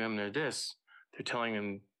telling them they're this. They're telling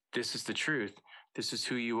them this is the truth. This is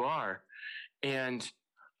who you are. And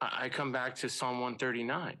I come back to Psalm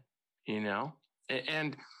 139,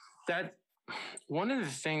 and that one of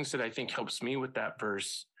the things that I think helps me with that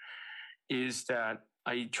verse is that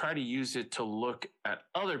I try to use it to look at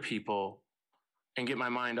other people and get my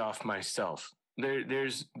mind off myself.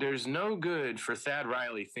 There's no good for Thad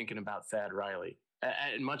Riley thinking about Thad Riley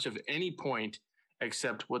at much of any point,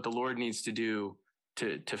 except what the Lord needs to do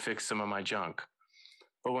to fix some of my junk.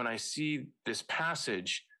 But when I see this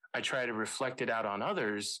passage, I try to reflect it out on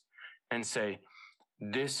others and say,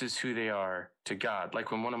 this is who they are to God.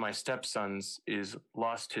 Like when one of my stepsons is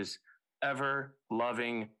lost his ever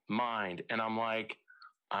loving mind. And I'm like,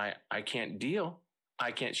 I can't deal.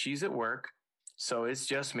 She's at work. So it's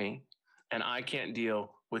just me. And I can't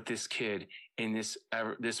deal with this kid in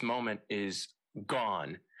this moment is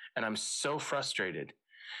gone. and I'm so frustrated.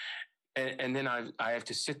 And then I have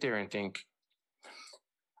to sit there and think,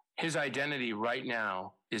 his identity right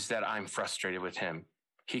now is that I'm frustrated with him.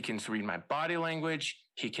 He can read my body language.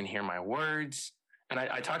 He can hear my words. And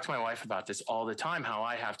I talk to my wife about this all the time, how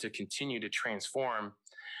I have to continue to transform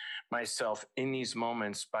myself in these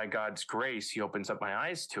moments. By God's grace, he opens up my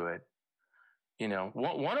eyes to it. You know,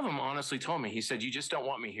 one of them honestly told me, he said, "You just don't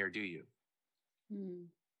want me here, do you?" Mm.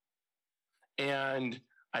 And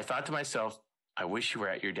I thought to myself, I wish you were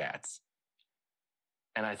at your dad's.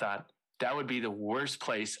 And I thought that would be the worst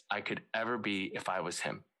place I could ever be if I was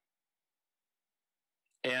him.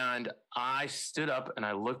 And I stood up and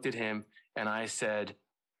I looked at him and I said,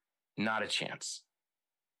 not a chance.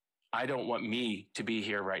 I don't want me to be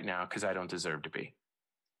here right now because I don't deserve to be.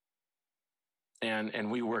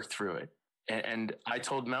 And we worked through it. And I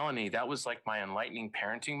told Melanie that was like my enlightening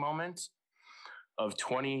parenting moment of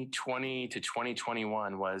 2020 to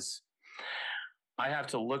 2021 was, I have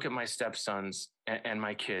to look at my stepsons and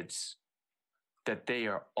my kids, that they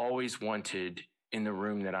are always wanted in the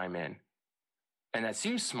room that I'm in. And that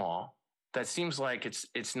seems small. That seems like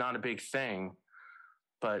it's not a big thing,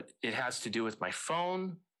 but it has to do with my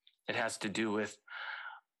phone. It has to do with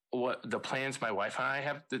what the plans my wife and I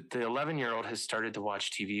have. The 11-year-old has started to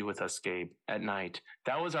watch TV with us, Gabe, at night.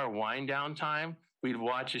 That was our wind down time. We'd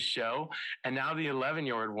watch a show. And now the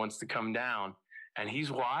 11-year-old wants to come down and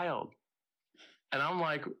he's wild. And I'm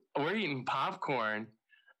like, we're eating popcorn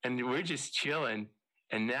and we're just chilling.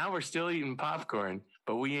 And now we're still eating popcorn,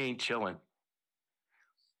 but we ain't chilling.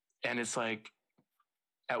 And it's like,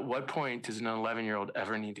 at what point does an 11-year-old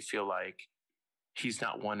ever need to feel like he's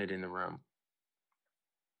not wanted in the room?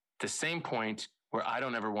 The same point where I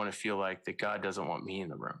don't ever want to feel like that God doesn't want me in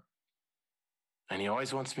the room. And he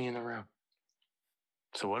always wants me in the room.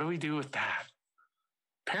 So what do we do with that?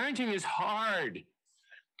 Parenting is hard.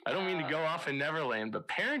 I don't mean to go off in Neverland, but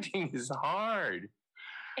parenting is hard.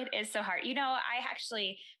 It is so hard. You know, I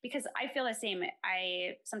actually, because I feel the same.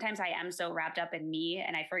 Sometimes I am so wrapped up in me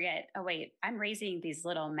and I forget, oh wait, I'm raising these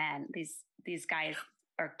little men, these guys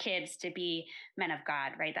or kids to be men of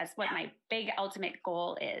God, right? That's what my big ultimate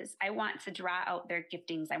goal is. I want to draw out their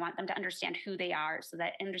giftings. I want them to understand who they are so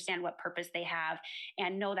that understand what purpose they have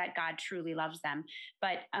and know that God truly loves them.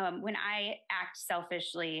 But when I act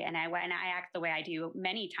selfishly and I act the way I do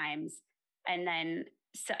many times, and then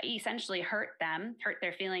so essentially hurt them, hurt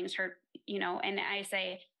their feelings, and I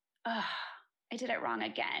say, oh, I did it wrong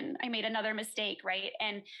again. I made another mistake, right?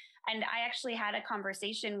 And I actually had a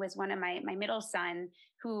conversation with one of my middle son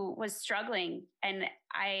who was struggling. And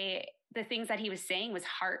the things that he was saying was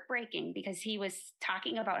heartbreaking because he was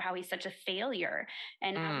talking about how he's such a failure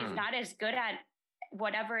and how he's not as good at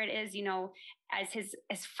whatever it is, as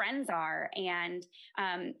his friends are. And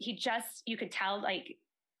you could tell like,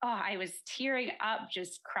 I was tearing up,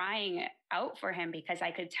 just crying out for him because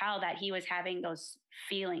I could tell that he was having those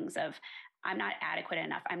feelings of, I'm not adequate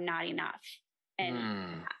enough. I'm not enough.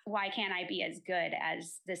 And why can't I be as good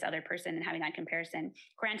as this other person, and having that comparison?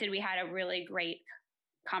 Granted, we had a really great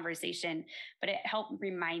conversation, but it helped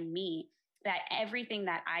remind me that everything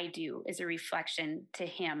that I do is a reflection to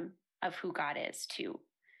him of who God is too.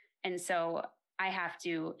 And so I have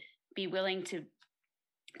to be willing to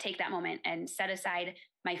take that moment and set aside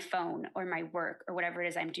my phone or my work or whatever it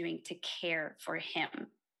is I'm doing to care for him,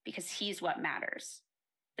 because he's what matters.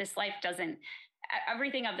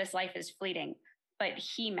 Everything of this life is fleeting, but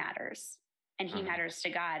he matters and he matters to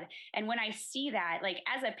God. And when I see that, like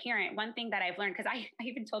as a parent, one thing that I've learned, because I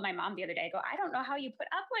even told my mom the other day, I go, I don't know how you put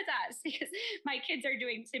up with us because my kids are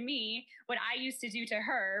doing to me what I used to do to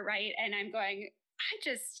her. Right. And I'm going,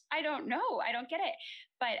 I don't know. I don't get it.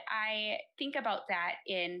 But I think about that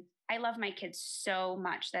I love my kids so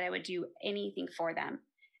much that I would do anything for them.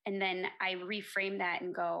 And then I reframe that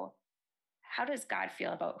and go, how does God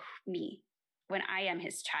feel about me when I am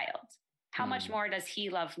his child? How much more does he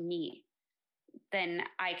love me than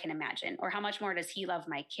I can imagine? Or how much more does he love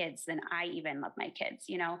my kids than I even love my kids,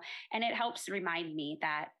 And it helps remind me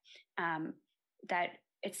that, that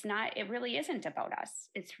it really isn't about us.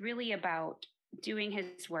 It's really about doing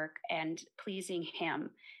his work and pleasing him.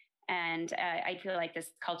 And I feel like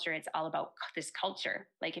this culture, it's all about this culture.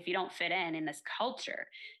 Like if you don't fit in this culture,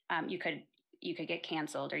 you could get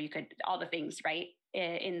canceled, or you could, all the things, right?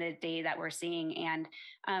 In the day that we're seeing. And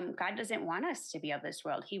God doesn't want us to be of this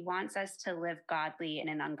world. He wants us to live godly in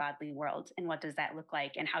an ungodly world. And what does that look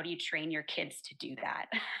like? And how do you train your kids to do that?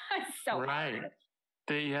 So right.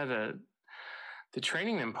 Hard. The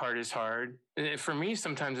training them part is hard. For me,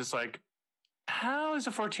 sometimes it's like, how is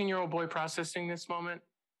a 14-year-old boy processing this moment?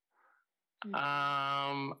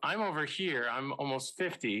 I'm over here. I'm almost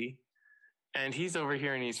 50 and he's over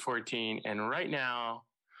here and he's 14. And right now,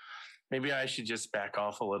 maybe I should just back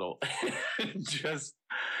off a little just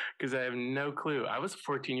because I have no clue. I was a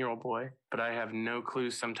 14-year-old boy, but I have no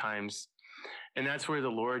clue sometimes. And that's where the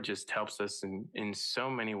Lord just helps us in so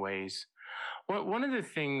many ways. One of the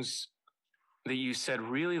things that you said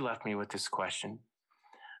really left me with this question.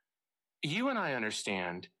 You and I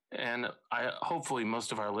understand, and hopefully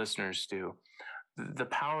most of our listeners do, the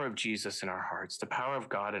power of Jesus in our hearts, the power of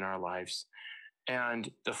God in our lives,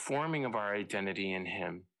 and the forming of our identity in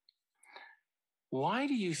him. Why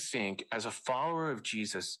do you think, as a follower of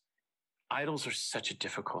Jesus, idols are such a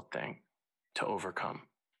difficult thing to overcome?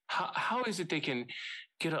 How is it they can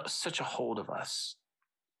get such a hold of us?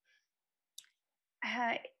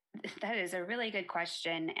 That is a really good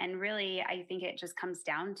question. And really, I think it just comes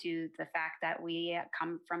down to the fact that we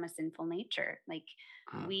come from a sinful nature. Like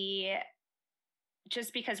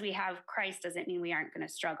just because we have Christ doesn't mean we aren't going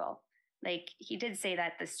to struggle. Like he did say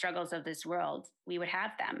that the struggles of this world, we would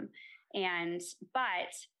have them.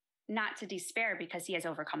 But not to despair because he has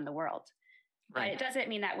overcome the world. Right. But it doesn't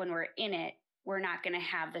mean that when we're in it, we're not going to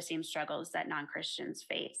have the same struggles that non-Christians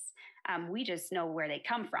face. We just know where they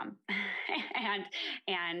come from.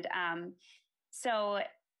 So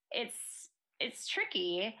it's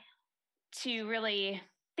tricky to really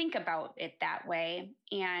think about it that way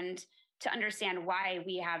and to understand why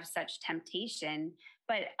we have such temptation.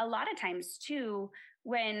 But a lot of times too,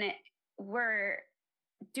 when we're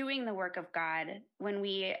doing the work of God, when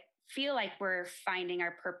we feel like we're finding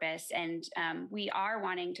our purpose and we are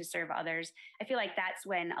wanting to serve others, I feel like that's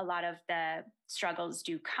when a lot of the struggles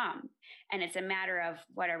do come. And it's a matter of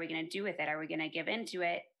what are we going to do with it? Are we going to give into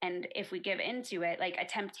it? And if we give into it, like a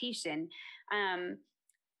temptation,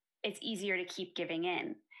 it's easier to keep giving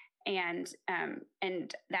in. And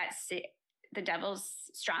that's the devil's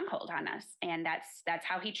stronghold on us. And that's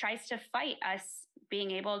how he tries to fight us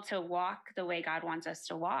being able to walk the way God wants us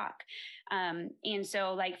to walk. And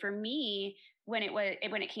so like for me, when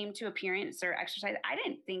it came to appearance or exercise, I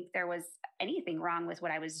didn't think there was anything wrong with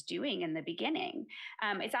what I was doing in the beginning.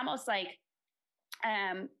 It's almost like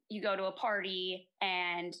you go to a party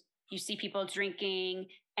and you see people drinking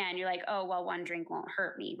and you're like, oh, well, one drink won't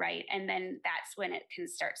hurt me, right? And then that's when it can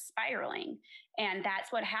start spiraling. And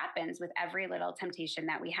that's what happens with every little temptation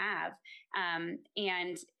that we have.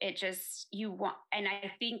 And it just, and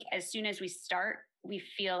I think as soon as we start, we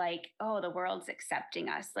feel like, oh, the world's accepting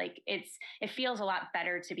us. Like it feels a lot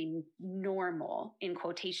better to be normal in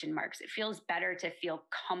quotation marks. It feels better to feel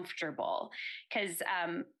comfortable because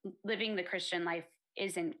living the Christian life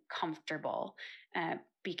isn't comfortable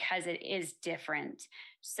because it is different.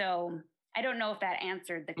 So I don't know if that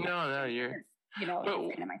answered the question. No, you're, kind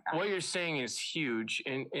of my thought. What you're saying is huge.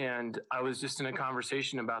 And I was just in a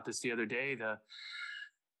conversation about this the other day.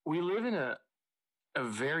 We live in a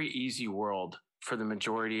very easy world for the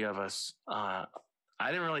majority of us. I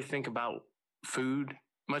didn't really think about food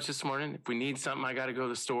much this morning. If we need something, I got to go to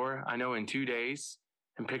the store. I know in 2 days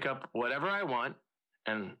and pick up whatever I want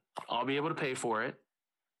and I'll be able to pay for it.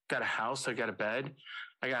 Got a house. I got a bed.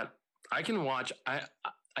 I can watch.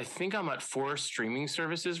 I think I'm at 4 streaming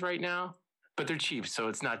services right now, but they're cheap. So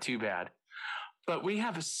it's not too bad, but we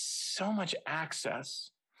have so much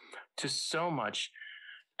access to so much.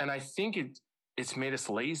 And I think it's made us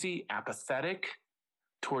lazy, apathetic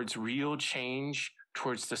towards real change,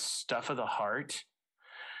 towards the stuff of the heart.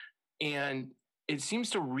 And it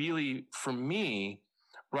seems to really, for me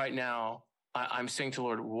right now, I'm saying to the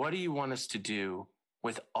Lord, what do you want us to do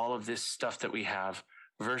with all of this stuff that we have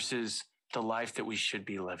versus the life that we should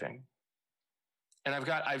be living? And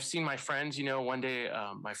I've seen my friends, one day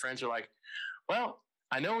my friends are like, well,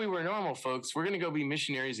 I know we were normal folks. We're going to go be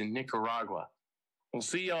missionaries in Nicaragua. We'll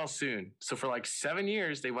see y'all soon. So for like 7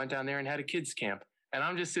 years, they went down there and had a kids camp. And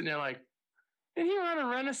I'm just sitting there like, did he run a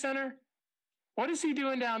rent-a-center? What is he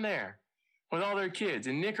doing down there with all their kids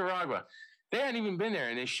in Nicaragua? They hadn't even been there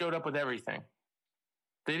and they showed up with everything.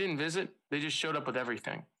 They didn't visit. They just showed up with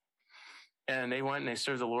everything. And they went and they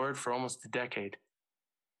served the Lord for almost a decade.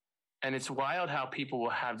 And it's wild how people will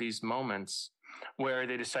have these moments where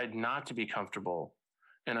they decide not to be comfortable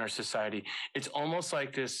in our society. It's almost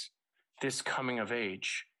like this coming of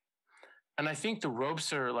age. And I think the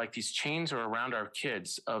ropes are like these chains are around our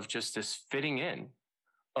kids of just this fitting in,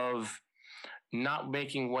 of not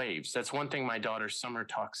making waves. That's one thing my daughter Summer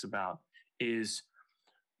talks about is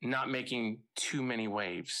not making too many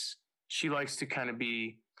waves. She likes to kind of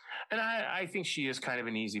be, and I think she is kind of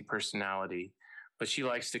an easy personality, but she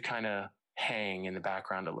likes to kind of hang in the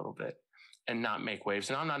background a little bit and not make waves.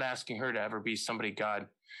 And I'm not asking her to ever be somebody God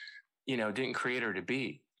didn't create her to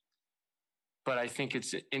be. But I think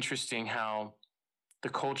it's interesting how the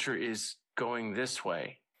culture is going this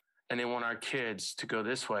way and they want our kids to go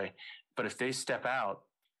this way. But if they step out,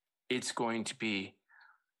 it's going to be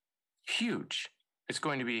huge. It's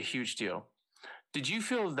going to be a huge deal. Did you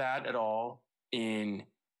feel that at all in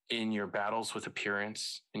your battles with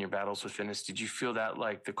appearance, in your battles with fitness? Did you feel that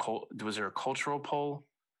like was there a cultural pull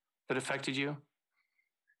that affected you?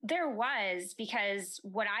 There was, because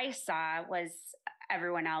what I saw was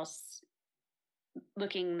everyone else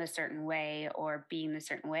looking the certain way or being the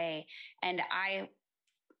certain way. And I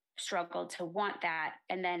struggled to want that.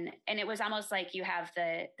 And it was almost like you have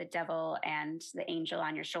the devil and the angel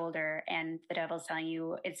on your shoulder, and the devil's telling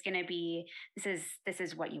you it's going to be, this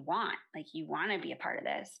is what you want. Like, you want to be a part of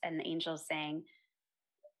this. And the angel's saying,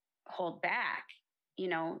 hold back,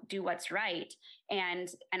 do what's right. And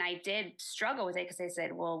I did struggle with it, because I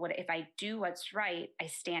said, well, what if I do what's right, I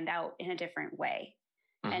stand out in a different way.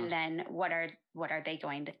 Mm-hmm. And then what are they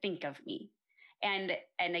going to think of me? And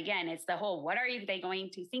again, it's the whole, what are they going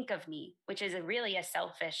to think of me? Which is really a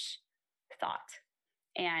selfish thought.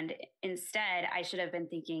 And instead, I should have been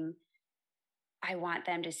thinking, I want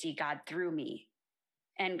them to see God through me.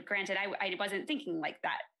 And granted, I wasn't thinking like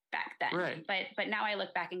that back then. Right. But now I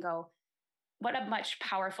look back and go, what a much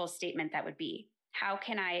powerful statement that would be. How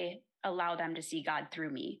can I allow them to see God through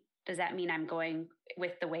me? Does that mean I'm going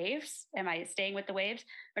with the waves? Am I staying with the waves?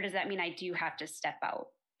 Or does that mean I do have to step out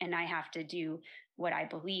and I have to do what I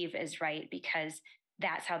believe is right, because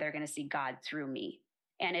that's how they're going to see God through me?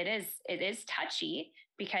 And it is touchy,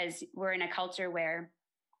 because we're in a culture where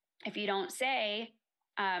if you don't say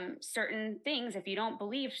certain things, if you don't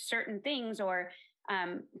believe certain things, or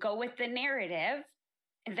go with the narrative,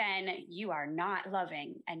 then you are not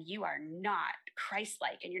loving and you are not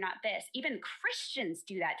Christ-like and you're not this. Even Christians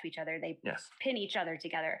do that to each other. They pin each other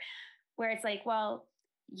together, where it's like, well,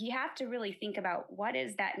 you have to really think about what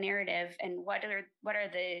is that narrative and what are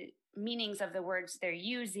the meanings of the words they're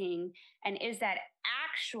using, and is that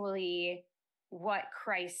actually what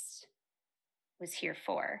Christ was here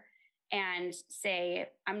for? And say,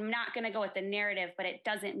 I'm not going to go with the narrative, but it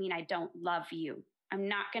doesn't mean I don't love you. I'm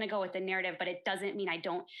not going to go with the narrative, but it doesn't mean I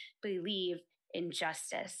don't believe in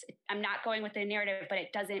justice. I'm not going with the narrative, but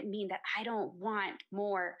it doesn't mean that I don't want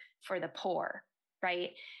more for the poor,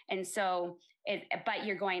 right? And so, but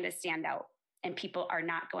you're going to stand out, and people are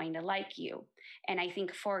not going to like you. And I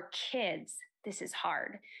think for kids, this is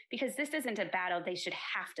hard, because this isn't a battle they should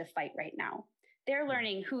have to fight right now. They're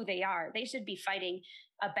learning who they are. They should be fighting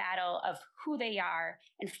a battle of who they are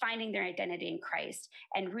and finding their identity in Christ,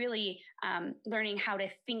 and really learning how to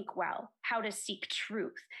think well, how to seek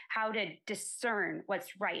truth, how to discern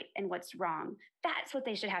what's right and what's wrong. That's what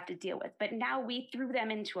they should have to deal with. But now we threw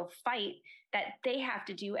them into a fight that they have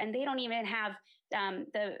to do, and they don't even have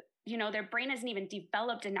their brain isn't even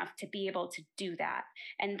developed enough to be able to do that.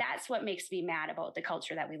 And that's what makes me mad about the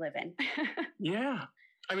culture that we live in. Yeah.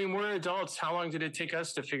 I mean, we're adults. How long did it take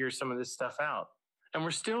us to figure some of this stuff out? And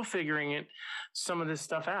we're still figuring some of this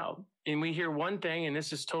stuff out. And we hear one thing, and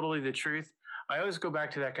this is totally the truth. I always go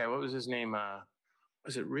back to that guy. What was his name?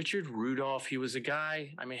 Was it Richard Rudolph? He was a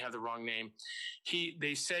guy. I may have the wrong name.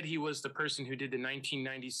 They said he was the person who did the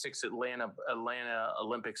 1996 Atlanta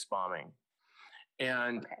Olympics bombing.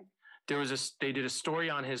 And they did a story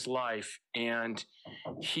on his life, and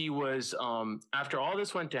he was, after all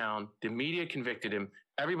this went down, the media convicted him.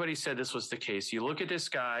 Everybody said this was the case. You look at this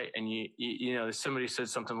guy, and you know, somebody said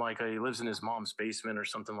something like, he lives in his mom's basement or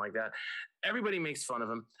something like that. Everybody makes fun of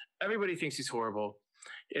him. Everybody thinks he's horrible.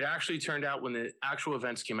 It actually turned out, when the actual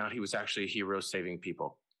events came out, he was actually a hero saving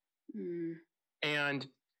people. Mm. And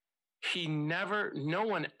no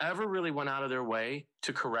one ever really went out of their way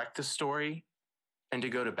to correct the story and to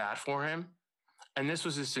go to bat for him. And this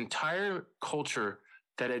was this entire culture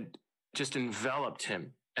that had just enveloped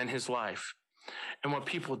him and his life. And what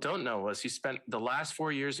people don't know was he spent the last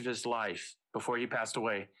 4 years of his life before he passed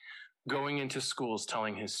away going into schools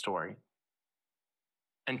telling his story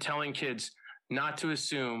and telling kids not to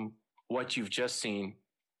assume what you've just seen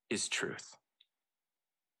is truth.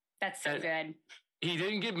 That's so good. He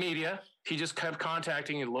didn't get media. He just kept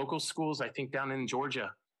contacting in local schools, I think down in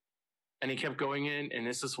Georgia. And he kept going in, and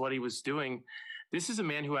this is what he was doing. This is a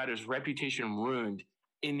man who had his reputation ruined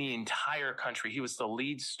in the entire country. He was the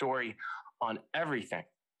lead story on everything.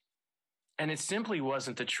 And it simply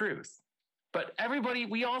wasn't the truth. But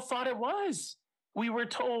we all thought it was. We were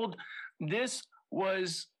told this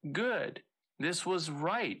was good. This was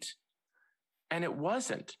right. And it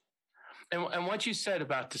wasn't. And what you said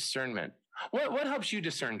about discernment, what helps you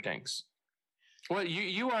discern things? Well,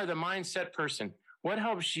 you are the mindset person. What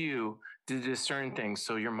helps you to discern things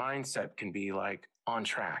so your mindset can be like on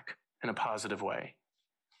track in a positive way?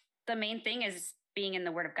 The main thing is being in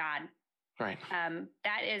the Word of God. Right.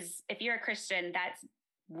 That is, if you're a Christian, that's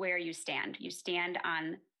where you stand. You stand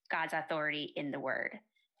on God's authority in the Word,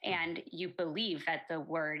 and you believe that the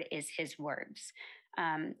Word is His words.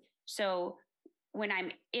 So when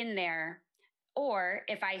I'm in there, or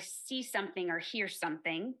if I see something or hear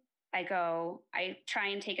something, I try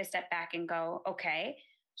and take a step back and go, okay,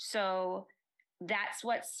 so that's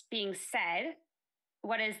what's being said.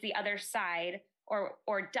 What is the other side?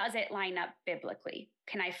 Or does it line up biblically?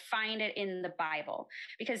 Can I find it in the Bible?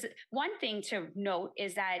 Because one thing to note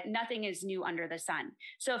is that nothing is new under the sun.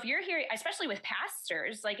 So if you're hearing, especially with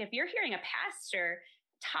pastors, like if you're hearing a pastor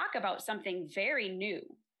talk about something very new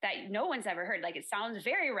that no one's ever heard, like it sounds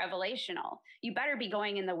very revelational, you better be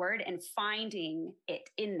going in the Word and finding it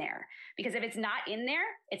in there. Because if it's not in there,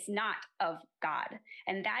 it's not of God.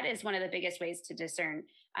 And that is one of the biggest ways to discern,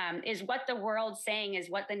 is what the world's saying, is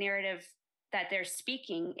what the narrative that they're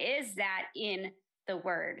speaking, is that in the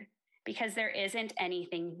Word? Because there isn't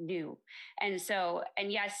anything new. And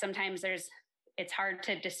yes, sometimes it's hard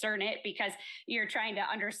to discern it because you're trying to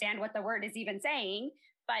understand what the Word is even saying.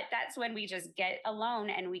 But that's when we just get alone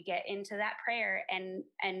and we get into that prayer and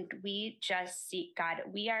we just seek God.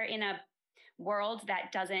 We are in a world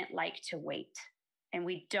that doesn't like to wait, and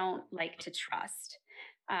we don't like to trust.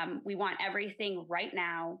 We want everything right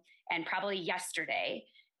now and probably yesterday,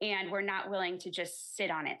 and we're not willing to just sit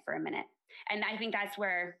on it for a minute. And I think that's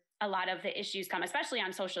where a lot of the issues come, especially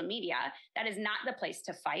on social media. That is not the place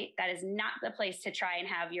to fight. That is not the place to try and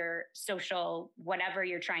have your social whatever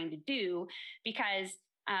you're trying to do, because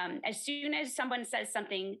as soon as someone says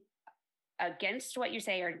something against what you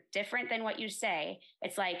say or different than what you say,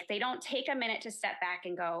 it's like they don't take a minute to step back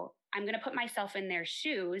and go, I'm going to put myself in their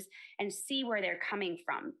shoes and see where they're coming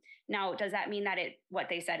from. Now, does that mean that what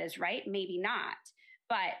they said is right? Maybe not,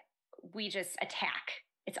 but we just attack.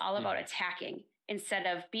 It's all about attacking instead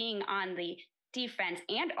of being on the defense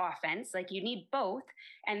and offense. Like you need both.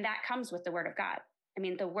 And that comes with the Word of God. I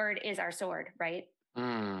mean, the Word is our sword, right?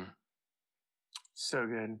 So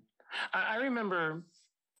good. I remember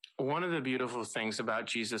one of the beautiful things about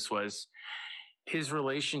Jesus was his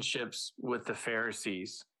relationships with the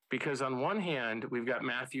Pharisees. Because on one hand, we've got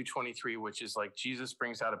Matthew 23, which is like Jesus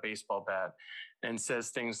brings out a baseball bat and says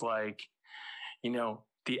things like,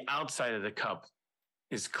 the outside of the cup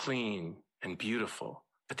is clean and beautiful,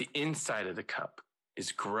 but the inside of the cup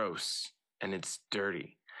is gross and it's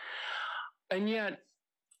dirty. And yet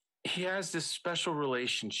he has this special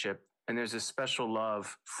relationship, and there's a special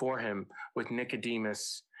love for him with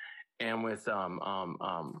Nicodemus and with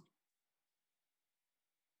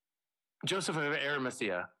Joseph of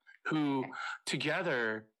Arimathea, who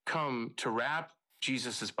together come to wrap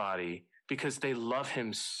Jesus's body because they love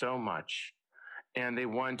him so much and they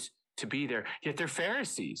want to be there. Yet they're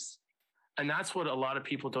Pharisees. And that's what a lot of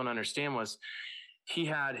people don't understand, was he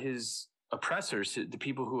had his oppressors, the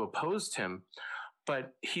people who opposed him,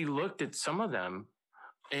 but he looked at some of them,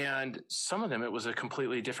 and some of them, it was a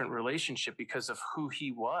completely different relationship because of who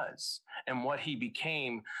he was and what he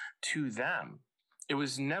became to them. It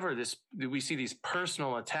was never this, we see these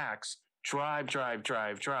personal attacks, drive,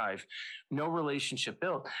 no relationship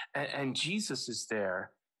built. And Jesus is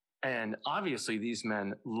there. And obviously these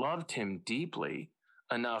men loved him deeply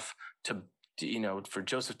enough to, for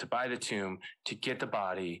Joseph to buy the tomb, to get the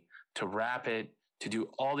body, to wrap it, to do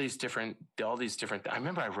all these different, I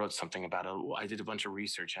remember I wrote something about it. I did a bunch of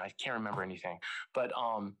research and I can't remember anything, but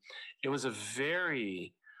it was a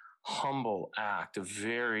very humble act, a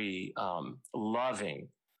very loving,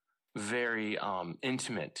 very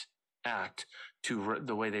intimate act to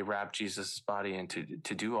the way they wrapped Jesus' body and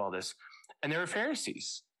to do all this. And they were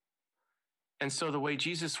Pharisees. And so the way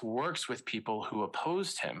Jesus works with people who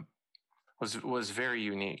opposed him was very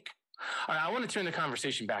unique. All right, I want to turn the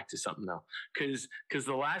conversation back to something though, because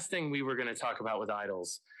the last thing we were going to talk about with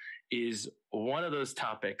idols is one of those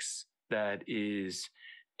topics that is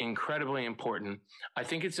incredibly important. I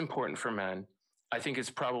think it's important for men. I think it's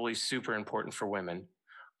probably super important for women.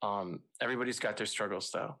 Everybody's got their struggles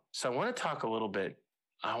though. So I want to talk a little bit.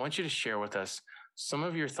 I want you to share with us some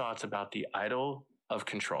of your thoughts about the idol of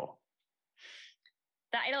control.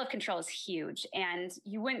 The idol of control is huge, and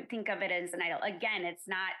you wouldn't think of it as an idol. Again, it's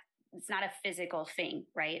not a physical thing,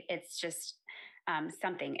 right? It's just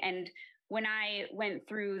something. And when I went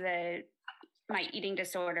through my eating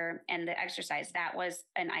disorder and the exercise, that was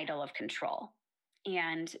an idol of control.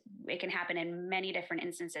 And it can happen in many different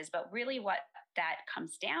instances, but really what that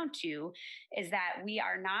comes down to is that we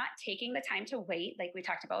are not taking the time to wait, like we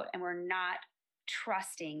talked about, and we're not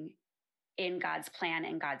trusting in God's plan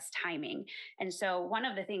and God's timing. And so one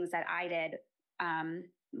of the things that I did,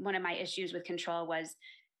 one of my issues with control was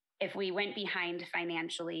if we went behind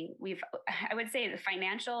financially, I would say the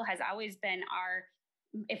financial has always been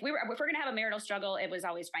if we're going to have a marital struggle, it was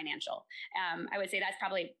always financial. I would say that's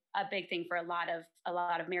probably a big thing for a lot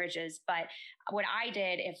of marriages. But what I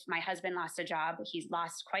did, if my husband lost a job, he's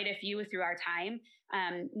lost quite a few through our time.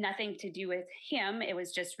 Nothing to do with him. It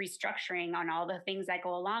was just restructuring on all the things that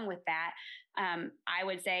go along with that. I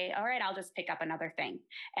would say, all right, I'll just pick up another thing.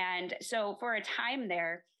 And so for a time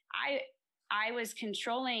there, I was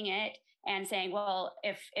controlling it and saying, well,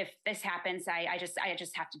 if this happens, I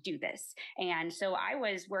just have to do this. And so I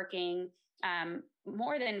was working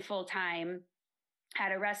more than full time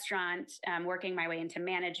at a restaurant, working my way into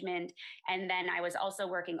management. And then I was also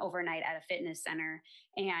working overnight at a fitness center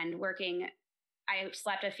and I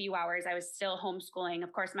slept a few hours. I was still homeschooling.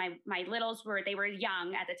 Of course, my littles were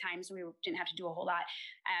young at the time, so we didn't have to do a whole lot.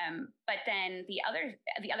 But then the other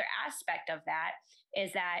aspect of that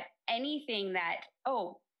is that anything that,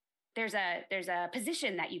 there's a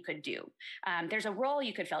position that you could do. There's a role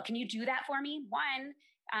you could fill. Can you do that for me?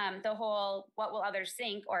 The whole what will others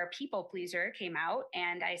think or people pleaser came out.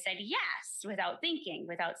 And I said yes, without thinking,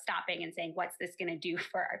 without stopping and saying, what's this going to do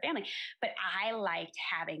for our family? But I liked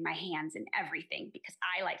having my hands in everything because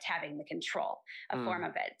I liked having the control, a form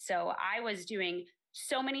of it. So I was doing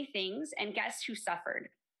so many things, and guess who suffered?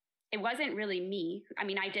 It wasn't really me. I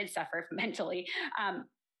mean, I did suffer mentally.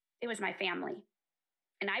 It was my family.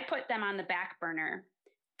 And I put them on the back burner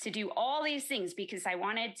to do all these things because I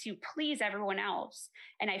wanted to please everyone else.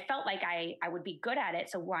 And I felt like I would be good at it.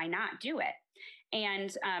 So why not do it?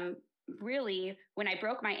 And really, when I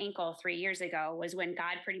broke my ankle 3 years ago was when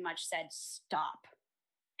God pretty much said, stop.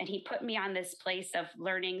 And he put me on this place of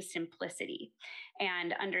learning simplicity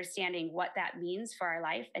and understanding what that means for our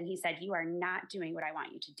life. And he said, you are not doing what I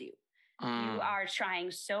want you to do. You are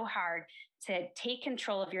trying so hard to take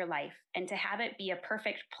control of your life and to have it be a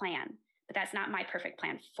perfect plan. But that's not my perfect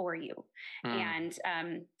plan for you. And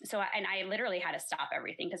so I literally had to stop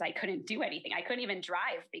everything because I couldn't do anything. I couldn't even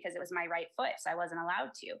drive because it was my right foot. So I wasn't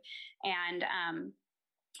allowed to.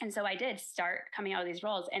 And so I did start coming out of these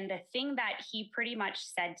roles. And the thing that he pretty much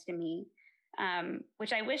said to me,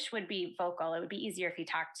 which I wish would be vocal, it would be easier if he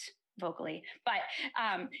talked vocally,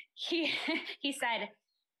 but he said,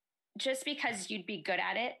 just because you'd be good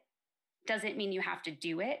at it doesn't mean you have to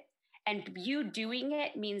do it. And you doing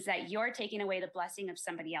it means that you're taking away the blessing of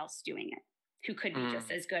somebody else doing it, who could be just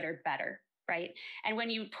as good or better, right? And when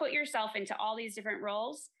you put yourself into all these different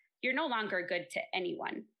roles, you're no longer good to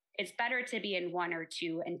anyone. It's better to be in one or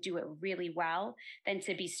two and do it really well than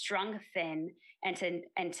to be strung thin and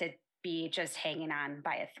to be just hanging on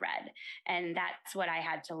by a thread. And that's what I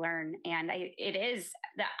had to learn. And it is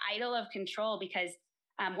the idol of control, because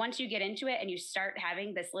once you get into it and you start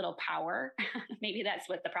having this little power, maybe that's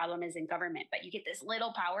what the problem is in government, but you get this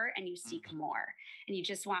little power and you seek more and you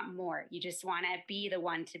just want more. You just want to be the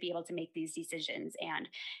one to be able to make these decisions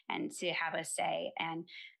and to have a say. And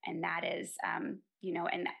that is, and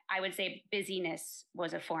I would say busyness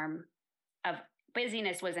was an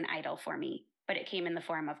idol for me, but it came in the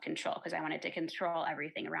form of control because I wanted to control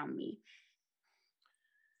everything around me.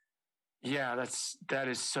 Yeah, that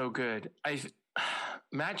is so good.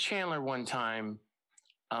 Matt Chandler, one time,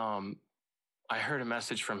 I heard a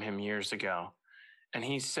message from him years ago, and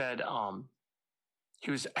he said, I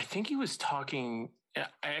think he was talking,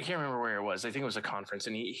 I can't remember where it was. I think it was a conference.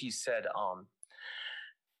 And he said,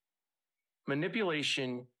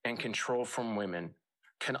 manipulation and control from women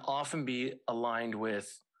can often be aligned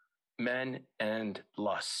with men and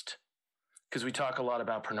lust. Because we talk a lot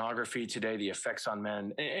about pornography today, the effects on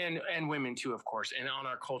men and women too, of course, and on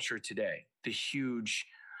our culture today, the huge,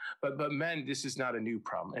 but men, this is not a new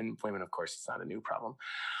problem. And women, of course, it's not a new problem.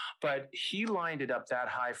 But he lined it up that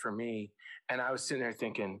high for me. And I was sitting there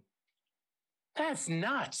thinking, that's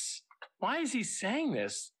nuts. Why is he saying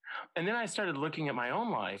this? And then I started looking at my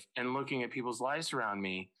own life and looking at people's lives around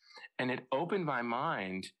me. And it opened my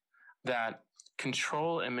mind that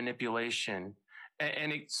control and manipulation,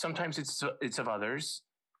 and sometimes it's of others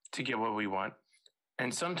to get what we want.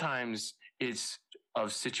 And sometimes it's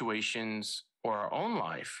of situations or our own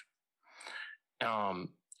life.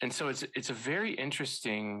 And so it's a very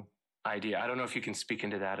interesting idea. I don't know if you can speak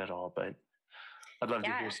into that at all, but I'd love to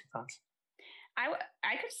hear some thoughts.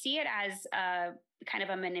 I could see it as a kind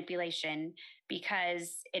of a manipulation,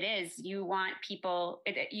 because it is, you want people,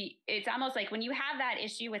 it's almost like when you have that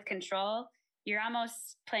issue with control, you're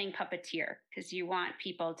almost playing puppeteer because you want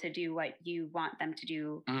people to do what you want them to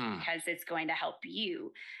do because it's going to help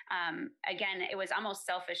you. Again, it was almost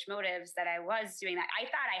selfish motives that I was doing that. I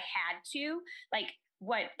thought I had to, like,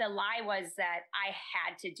 what the lie was that I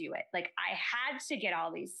had to do it. Like, I had to get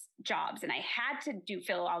all these jobs and I had to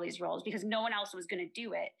fill all these roles because no one else was going to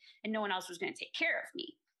do it and no one else was going to take care of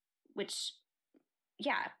me, which,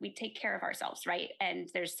 yeah, we take care of ourselves, right? And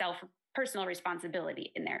there's personal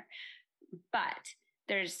responsibility in there, but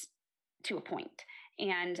there's to a point.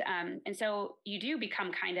 And so you do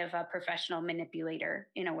become kind of a professional manipulator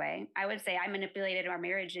in a way. I would say I manipulated our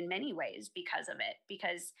marriage in many ways because of it,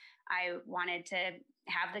 because I wanted to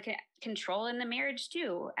have the control in the marriage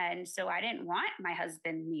too. And so I didn't want my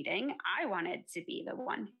husband leading. I wanted to be the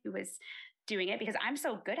one who was doing it because I'm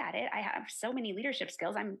so good at it. I have so many leadership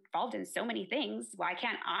skills. I'm involved in so many things. Why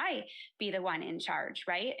can't I be the one in charge?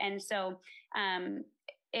 Right. And so,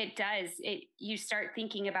 you start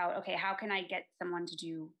thinking about, okay, how can I get someone to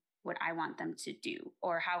do what I want them to do?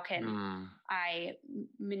 Or how can I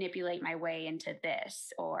manipulate my way into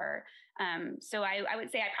this? Or, so I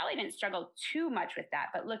would say I probably didn't struggle too much with that,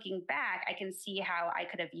 but looking back, I can see how I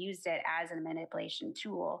could have used it as a manipulation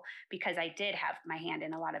tool because I did have my hand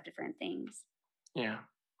in a lot of different things. Yeah.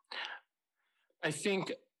 I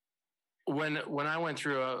think when I went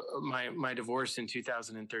through my divorce in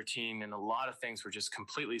 2013, and a lot of things were just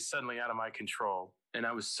completely suddenly out of my control, and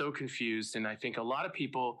I was so confused. And I think a lot of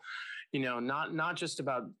people, not just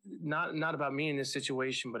about not about me in this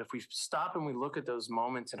situation, but if we stop and we look at those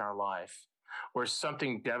moments in our life where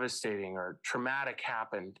something devastating or traumatic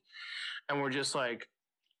happened, and we're just like,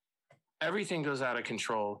 everything goes out of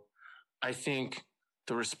control. I think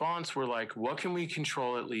the response, we're like, what can we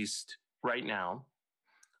control at least right now?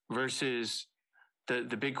 Versus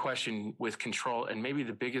the big question with control, and maybe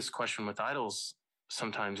the biggest question with idols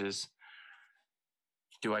sometimes is,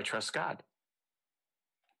 do I trust God?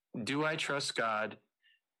 Do I trust God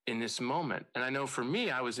in this moment? And I know for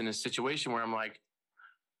me, I was in a situation where I'm like,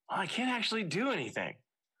 well, I can't actually do anything.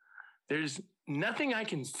 There's nothing I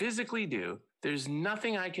can physically do. There's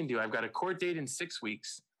nothing I can do. I've got a court date in 6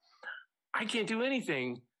 weeks. I can't do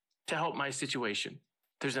anything to help my situation.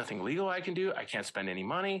 There's nothing legal I can do. I can't spend any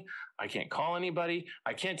money. I can't call anybody.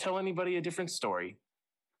 I can't tell anybody a different story.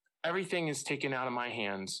 Everything is taken out of my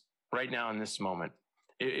hands right now in this moment.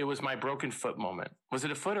 It was my broken foot moment. Was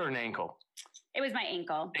it a foot or an ankle? It was my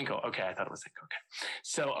ankle. Ankle. Okay. I thought it was ankle. Okay.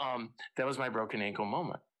 So that was my broken ankle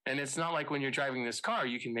moment. And it's not like when you're driving this car,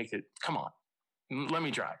 you can make it, come on, let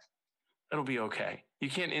me drive. It'll be okay.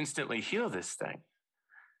 You can't instantly heal this thing.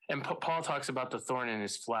 And Paul talks about the thorn in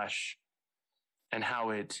his flesh and how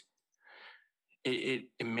it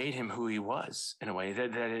made him who he was in a way,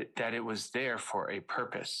 that it was there for a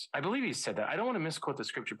purpose. I believe he said that. I don't want to misquote the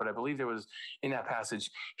scripture, but I believe there was in that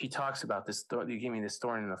passage, he talks about this. You gave me this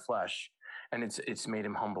thorn in the flesh, and it's made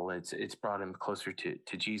him humble. It's brought him closer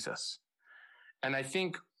to Jesus. And I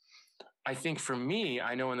think for me,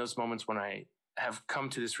 I know in those moments when I have come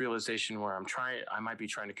to this realization where I might be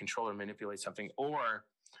trying to control or manipulate something, or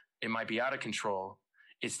it might be out of control.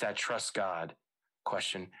 It's that trust God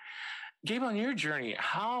question. Gabe, on your journey,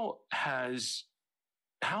 how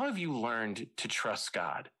have you learned to trust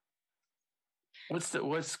God?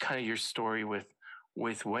 What's kind of your story with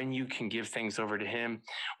when you can give things over to him?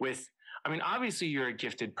 Obviously you're a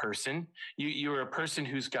gifted person. You're a person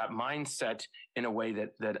who's got mindset in a way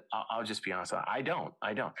that I'll just be honest, I don't.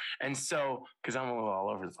 And so, because I'm a little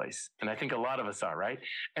all over the place, and I think a lot of us are, right?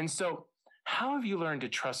 And so how have you learned to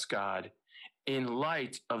trust God in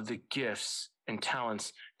light of the gifts and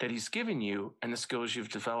talents that he's given you and the skills you've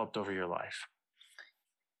developed over your life?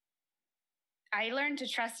 I learned to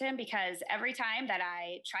trust him because every time that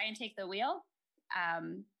I try and take the wheel,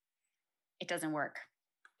 it doesn't work.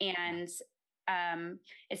 And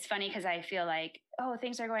it's funny because I feel like, oh,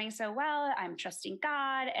 things are going so well, I'm trusting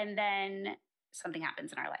God, and then something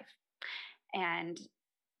happens in our life. And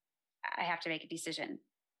I have to make a decision.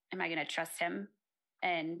 Am I going to trust him?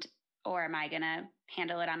 Or am I going to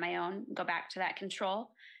handle it on my own, go back to that control?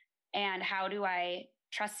 And how do I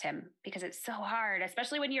trust him? Because it's so hard,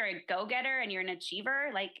 especially when you're a go-getter and you're an achiever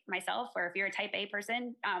like myself, or if you're a type A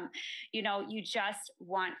person, you just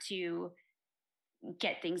want to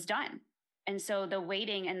get things done. And so the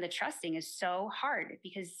waiting and the trusting is so hard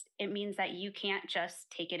because it means that you can't just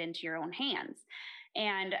take it into your own hands.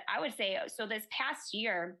 And I would say, so this past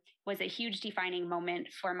year was a huge defining moment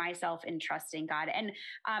for myself in trusting God. And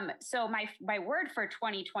so my word for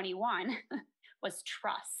 2021 was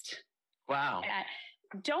trust. Wow.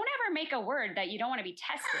 Don't ever make a word that you don't want to be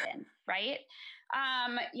tested in, right?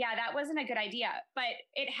 Yeah, that wasn't a good idea, but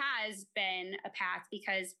it has been a path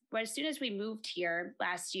because as soon as we moved here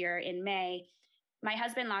last year in May, my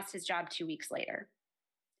husband lost his job 2 weeks later.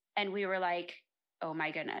 And we were like, oh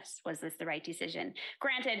my goodness, was this the right decision?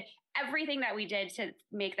 Granted, everything that we did to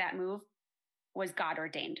make that move was God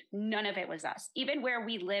ordained. None of it was us. Even where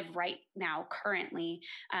we live right now, currently,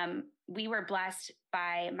 we were blessed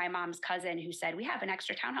by my mom's cousin who said, we have an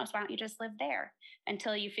extra townhouse. Why don't you just live there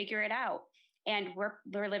until you figure it out? And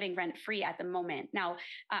we're living rent free at the moment. Now,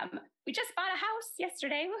 we just bought a house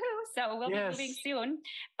yesterday. Woohoo. So we'll be moving soon.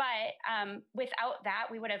 But without that,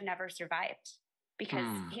 we would have never survived because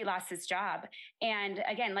he lost his job. And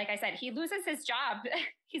again, like I said, he loses his job.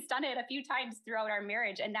 He's done it a few times throughout our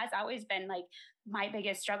marriage. And that's always been like my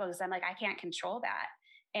biggest struggle is I'm like, I can't control that.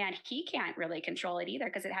 And he can't really control it either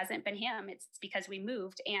because it hasn't been him. It's because we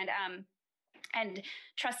moved. And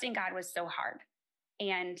trusting God was so hard.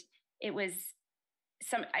 And it was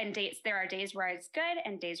there are days where it's good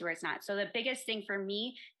and days where it's not. So the biggest thing for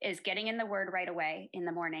me is getting in the word right away in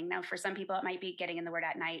the morning. Now, for some people, it might be getting in the word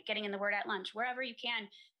at night, getting in the word at lunch, wherever you can.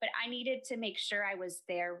 But I needed to make sure I was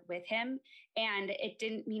there with him. And it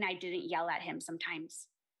didn't mean I didn't yell at him sometimes.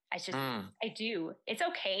 I do. It's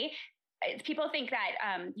okay. People think that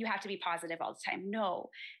you have to be positive all the time. No,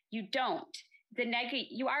 you don't.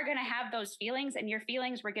 You are going to have those feelings, and your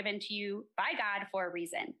feelings were given to you by God for a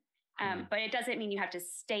reason. But it doesn't mean you have to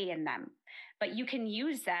stay in them, but you can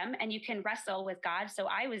use them and you can wrestle with God. So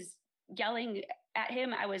I was yelling at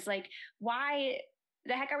him. I was like, why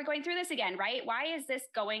the heck are we going through this again? Right? Why is this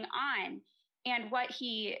going on? And what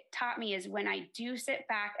he taught me is when I do sit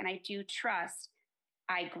back and I do trust,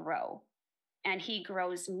 I grow, and he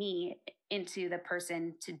grows me into the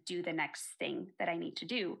person to do the next thing that I need to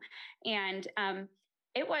do. And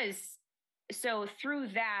so through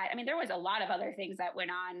that, I mean, there was a lot of other things that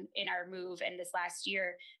went on in our move in this last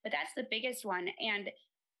year, but that's the biggest one. And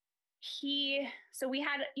we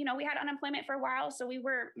had unemployment for a while, so we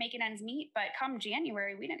were making ends meet, but come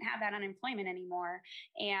January, we didn't have that unemployment anymore.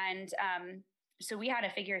 And so we had to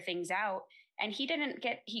figure things out. And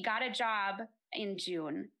he got a job in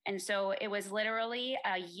June. And so it was literally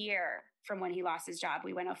a year from when he lost his job.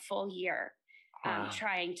 We went a full year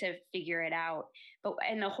trying to figure it out.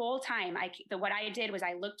 And the whole time what I did was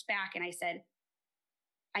I looked back and I said,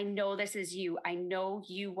 I know this is you. I know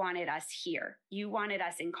you wanted us here. You wanted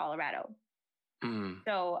us in Colorado.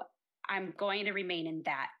 So I'm going to remain in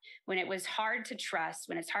that. When it was hard to trust,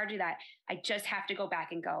 when it's hard to do that, I just have to go back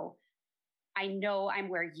and go, I know I'm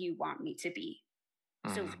where you want me to be.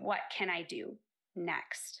 So what can I do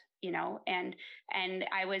next? And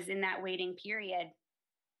I was in that waiting period.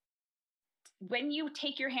 When you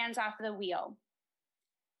take your hands off the wheel,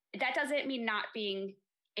 that doesn't mean not being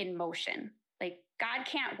in motion. Like God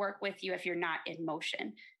can't work with you if you're not in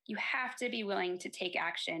motion. You have to be willing to take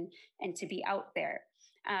action and to be out there.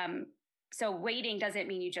 So waiting doesn't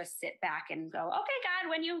mean you just sit back and go, okay, God,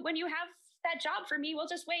 when you have that job for me, we'll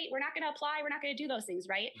just wait. We're not going to apply. We're not going to do those things,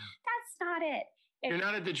 right? That's not it. You're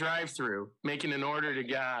not at the drive-through making an order to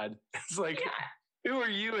God. It's like, who are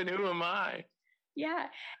you and who am I? Yeah.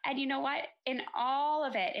 And you know what? In all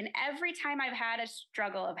of it, and every time I've had a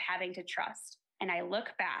struggle of having to trust, and I look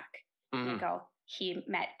back and I go, he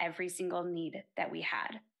met every single need that we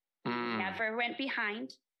had. Never went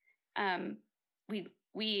behind.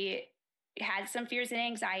 We had some fears and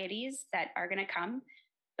anxieties that are going to come,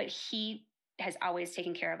 but he has always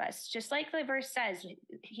taken care of us. Just like the verse says,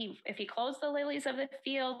 if he clothes the lilies of the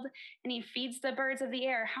field and he feeds the birds of the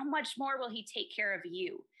air, how much more will he take care of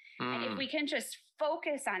you? And if we can just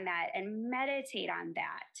focus on that and meditate on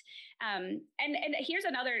that. And here's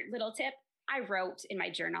another little tip. I wrote in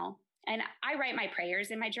my journal, and I write my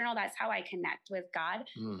prayers in my journal. That's how I connect with God.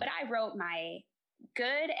 But I wrote my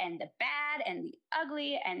good and the bad and the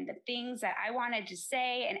ugly and the things that I wanted to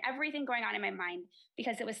say and everything going on in my mind,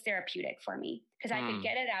 because it was therapeutic for me, because I could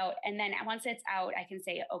get it out. And then once it's out, I can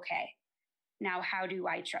say, okay, now how do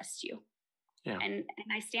I trust you? Yeah. And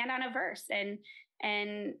I stand on a verse, and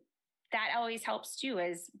that always helps too,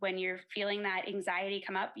 is when you're feeling that anxiety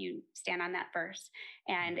come up, you stand on that verse.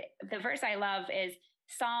 And the verse I love is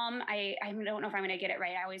Psalm, I don't know if I'm going to get it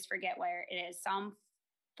right. I always forget where it is. Psalm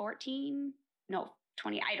 20,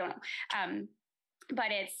 I don't know.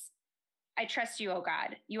 But it's, I trust you, oh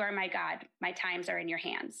God. You are my God. My times are in your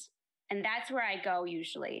hands. And that's where I go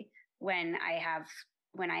usually when I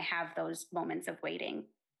have those moments of waiting.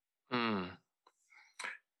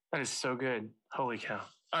 That is so good. Holy cow.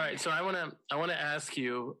 All right. So I want to ask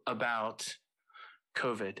you about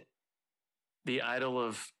COVID, the idol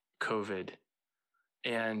of COVID.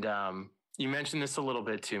 And you mentioned this a little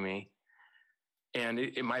bit to me.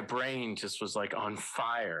 And my brain just was like on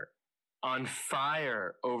fire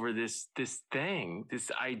over this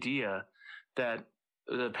idea that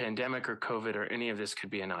the pandemic or COVID or any of this could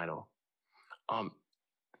be an idol.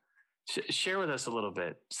 Share with us a little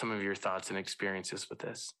bit some of your thoughts and experiences with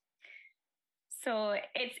this. So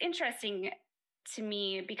it's interesting to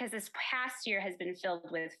me because this past year has been filled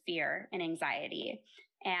with fear and anxiety.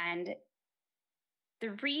 And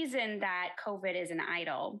the reason that COVID is an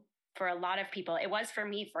idol for a lot of people, it was for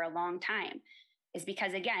me for a long time, is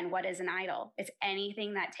because, again, what is an idol? It's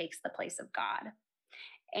anything that takes the place of God.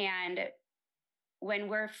 And when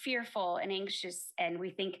we're fearful and anxious and we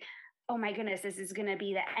think, oh my goodness, this is going to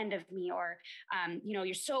be the end of me, or,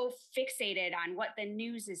 you're so fixated on what the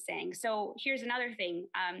news is saying. So here's another thing.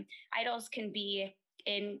 Idols can be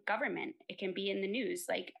in government. It can be in the news.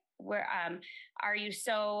 Like, where are you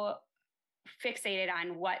so fixated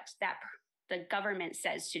on what the government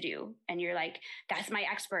says to do? And you're like, that's my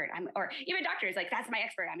expert. Or even doctors, like, that's my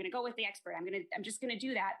expert. I'm going to go with the expert. I'm just going to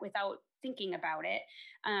do that without thinking about it.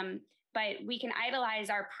 But we can idolize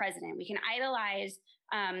our president. We can idolize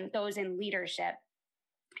those in leadership.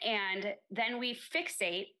 And then we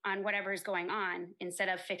fixate on whatever's going on instead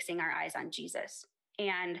of fixing our eyes on Jesus.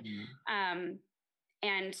 And,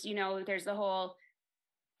 there's the whole,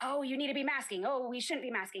 oh, you need to be masking. Oh, we shouldn't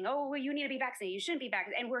be masking. Oh, you need to be vaccinated. You shouldn't be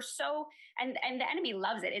vaccinated. And we're so, and the enemy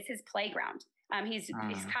loves it. It's his playground. He's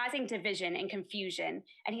causing division and confusion.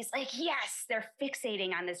 And he's like, yes, they're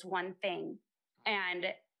fixating on this one thing. And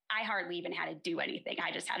I hardly even had to do anything.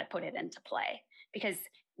 I just had to put it into play because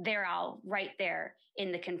they're all right there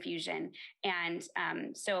in the confusion. And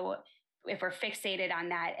so if we're fixated on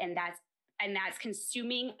that, and that's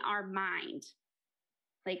consuming our mind,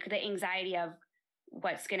 like the anxiety of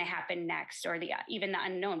what's going to happen next, or even the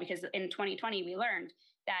unknown, because in 2020 we learned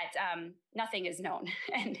that nothing is known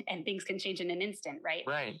and things can change in an instant, right?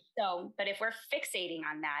 Right. So, but if we're fixating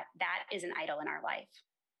on that is an idol in our life.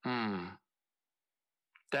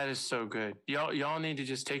 That is so good. Y'all need to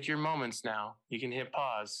just take your moments now. You can hit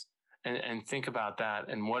pause and think about that,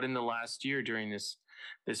 and what in the last year during this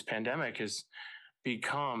pandemic has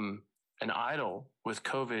become an idol with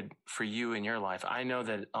COVID for you in your life. I know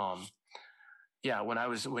that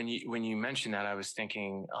when you mentioned that, I was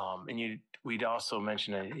thinking, we'd also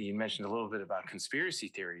mentioned you mentioned a little bit about conspiracy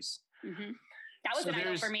theories. Mm-hmm. That was an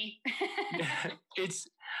idol for me.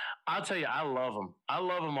 I'll tell you, I love them. I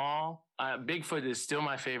love them all. Bigfoot is still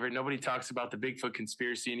my favorite. Nobody talks about the Bigfoot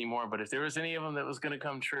conspiracy anymore, but if there was any of them that was going to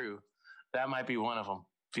come true, that might be one of them.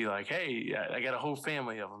 Be like, hey, I got a whole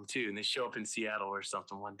family of them too, and they show up in Seattle or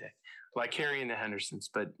something one day, like Harry and the Hendersons.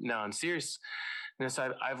 But no, in seriousness,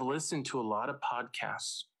 I've listened to a lot of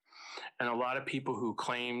podcasts and a lot of people who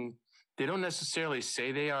claim they don't necessarily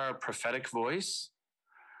say they are a prophetic voice,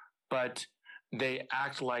 but they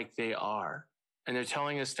act like they are. And they're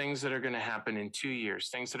telling us things that are going to happen in 2 years,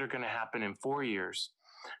 things that are going to happen in 4 years,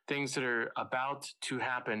 things that are about to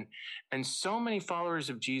happen. And so many followers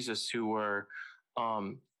of Jesus who were, a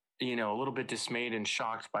little bit dismayed and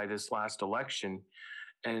shocked by this last election.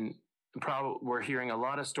 And probably we're hearing a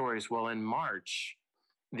lot of stories. Well, in March,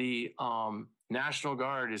 the National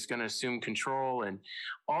Guard is going to assume control, and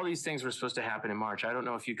all these things were supposed to happen in March. I don't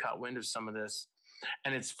know if you caught wind of some of this.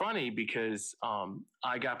 And it's funny because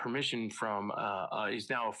I got permission from, he's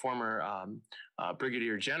now a former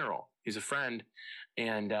brigadier general. He's a friend.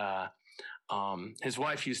 And his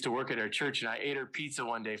wife used to work at our church, and I ate her pizza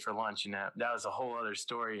one day for lunch. And that was a whole other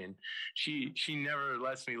story. And she never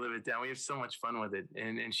lets me live it down. We have so much fun with it.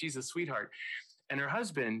 And she's a sweetheart. And her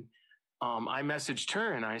husband, I messaged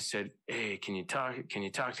her and I said, hey, can you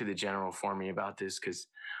talk to the general for me about this? Because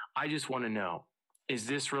I just want to know, is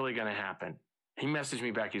this really going to happen? He messaged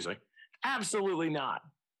me back. He's like, absolutely not.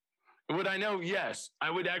 Would I know? Yes. I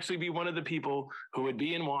would actually be one of the people who would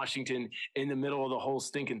be in Washington in the middle of the whole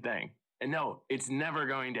stinking thing. And no, it's never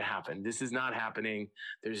going to happen. This is not happening.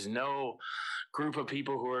 There's no group of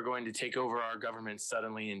people who are going to take over our government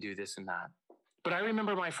suddenly and do this and that. But I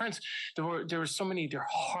remember my friends, there were so many, their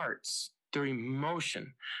hearts, their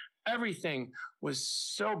emotion, everything was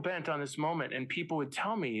so bent on this moment. And people would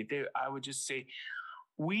tell me, I would just say,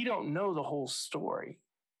 we don't know the whole story.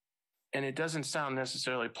 And it doesn't sound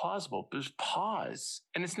necessarily plausible, but just pause.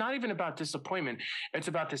 And it's not even about disappointment. It's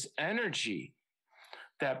about this energy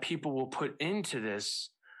that people will put into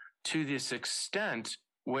this to this extent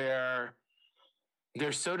where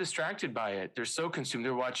they're so distracted by it. They're so consumed.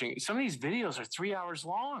 They're watching. Some of these videos are 3 hours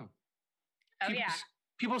long. Oh,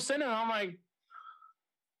 people send it. I'm like,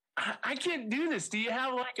 I can't do this. Do you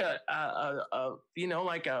have like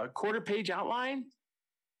a quarter page outline?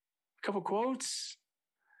 A couple quotes?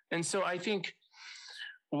 And so I think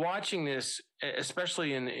watching this,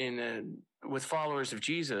 especially with followers of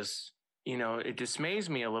Jesus, it dismays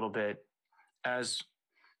me a little bit, as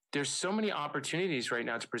there's so many opportunities right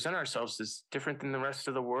now to present ourselves as different than the rest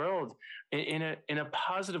of the world in a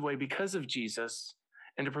positive way because of Jesus,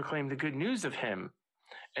 and to proclaim the good news of him.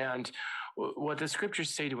 And what the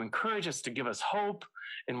scriptures say to encourage us, to give us hope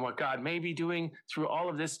in what God may be doing through all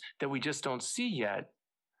of this that we just don't see yet.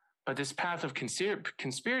 But this path of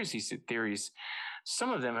conspiracy theories,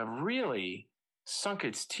 some of them have really sunk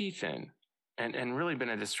its teeth in and really been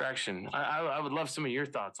a distraction. I would love some of your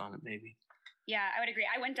thoughts on it, maybe. Yeah, I would agree.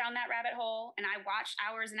 I went down that rabbit hole and I watched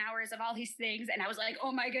hours and hours of all these things, and I was like,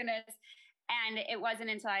 oh my goodness. And it wasn't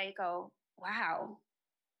until I go, wow,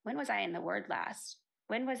 when was I in the Word last?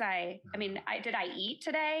 When was did I eat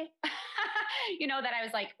today? That I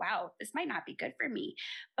was like, wow, this might not be good for me.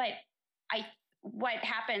 But what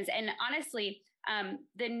happens, and honestly,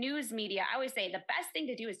 the news media, I always say the best thing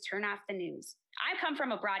to do is turn off the news. I come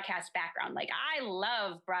from a broadcast background. Like, I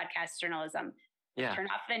love broadcast journalism. Yeah. Turn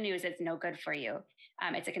off the news. It's no good for you.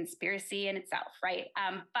 It's a conspiracy in itself, right?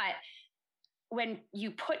 But when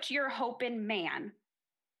you put your hope in man,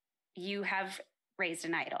 you have raised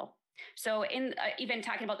an idol. So in even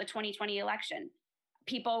talking about the 2020 election,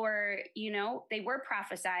 people were, they were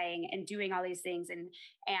prophesying and doing all these things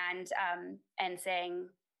and saying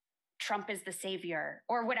Trump is the savior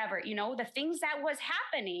or whatever, the things that was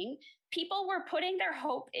happening, people were putting their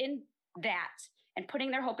hope in that and putting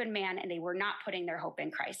their hope in man, and they were not putting their hope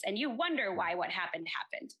in Christ. And you wonder why what happened.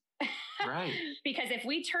 Right. Because if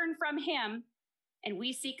we turn from him and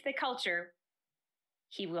we seek the culture,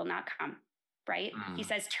 he will not come. Right? Mm. He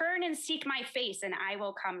says, turn and seek my face and I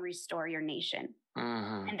will come restore your nation.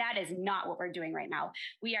 Mm-hmm. And that is not what we're doing right now.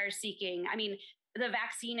 We are seeking, the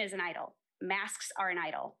vaccine is an idol. Masks are an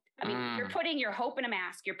idol. You're putting your hope in a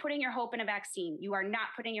mask. You're putting your hope in a vaccine. You are not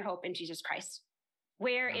putting your hope in Jesus Christ.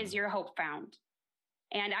 Where is your hope found?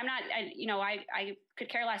 And I could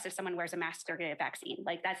care less if someone wears a mask or get a vaccine.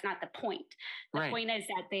 Like, that's not the point. The point is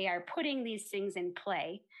that they are putting these things in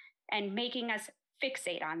play and making us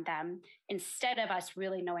fixate on them instead of us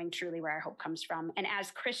really knowing truly where our hope comes from. And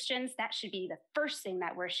as Christians, that should be the first thing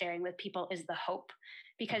that we're sharing with people, is the hope,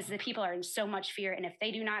 because the people are in so much fear. And if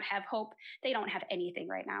they do not have hope, they don't have anything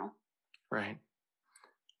right now. Right.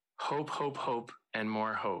 Hope, hope, hope, and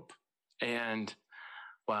more hope. And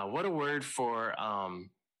wow, what a word for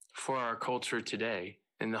our culture today,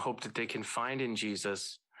 and the hope that they can find in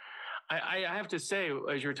Jesus. I have to say,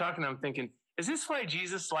 as you're talking, I'm thinking, is this why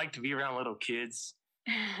Jesus liked to be around little kids?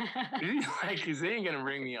 Because they ain't gonna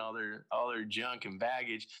bring me all their junk and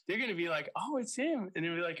baggage. They're gonna be like, oh, it's him, and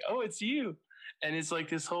they'll be like, oh, it's you, and it's like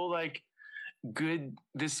this whole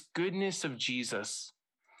this goodness of Jesus.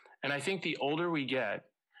 And I think the older we get,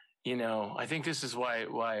 I think this is why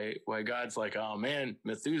God's like, oh man,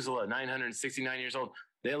 Methuselah, 969 years old,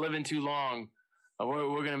 they're living too long.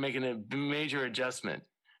 We're gonna make a major adjustment.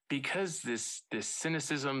 Because this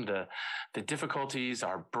cynicism, the difficulties,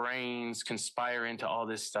 our brains conspire into all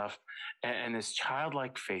this stuff, and this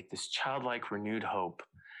childlike faith, this childlike renewed hope,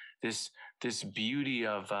 this beauty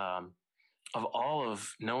of all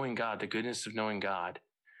of knowing God, the goodness of knowing God,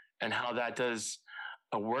 and how that does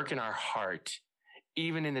a work in our heart,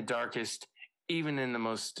 even in the darkest, even in the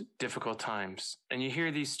most difficult times. And you hear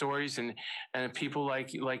these stories and people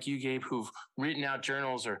like you, Gabe, who've written out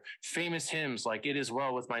journals or famous hymns like It Is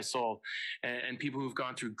Well With My Soul, and people who've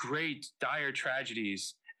gone through great dire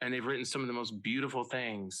tragedies, and they've written some of the most beautiful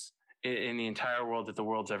things in the entire world that the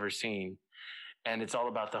world's ever seen. And it's all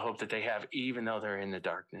about the hope that they have, even though they're in the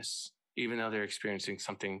darkness, even though they're experiencing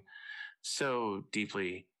something so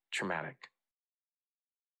deeply traumatic.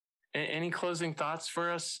 Any closing thoughts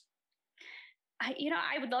for us?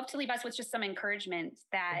 I would love to leave us with just some encouragement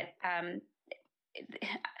that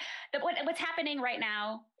what's happening right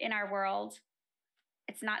now in our world,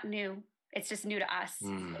 it's not new. It's just new to us.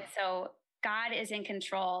 So God is in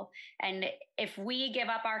control. And if we give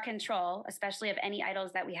up our control, especially of any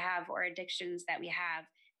idols that we have or addictions that we have,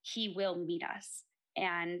 he will meet us.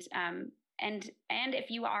 And if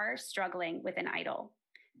you are struggling with an idol,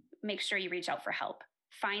 make sure you reach out for help.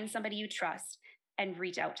 Find somebody you trust and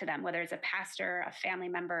reach out to them, whether it's a pastor, a family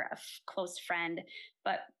member, a close friend,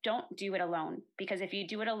 but don't do it alone, because if you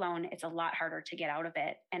do it alone, it's a lot harder to get out of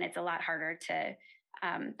it. And it's a lot harder to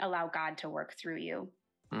allow God to work through you.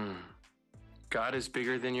 God is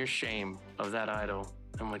bigger than your shame of that idol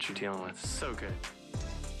and what you're dealing with. So good.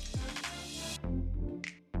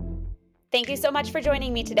 Thank you so much for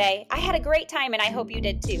joining me today. I had a great time and I hope you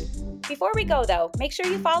did too. Before we go though, make sure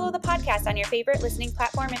you follow the podcast on your favorite listening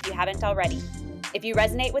platform if you haven't already. If you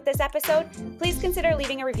resonate with this episode, please consider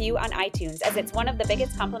leaving a review on iTunes, as it's one of the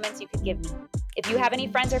biggest compliments you could give me. If you have any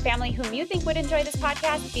friends or family whom you think would enjoy this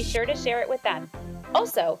podcast, be sure to share it with them.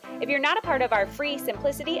 Also, if you're not a part of our free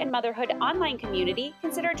Simplicity and Motherhood online community,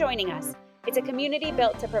 consider joining us. It's a community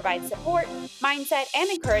built to provide support, mindset, and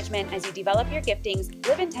encouragement as you develop your giftings,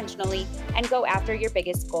 live intentionally, and go after your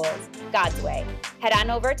biggest goals, God's way. Head on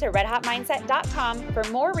over to redhotmindset.com for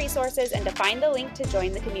more resources and to find the link to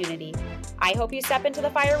join the community. I hope you step into the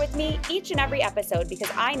fire with me each and every episode, because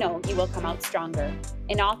I know you will come out stronger.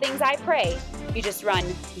 In all things I pray, you just run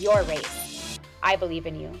your race. I believe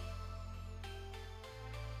in you.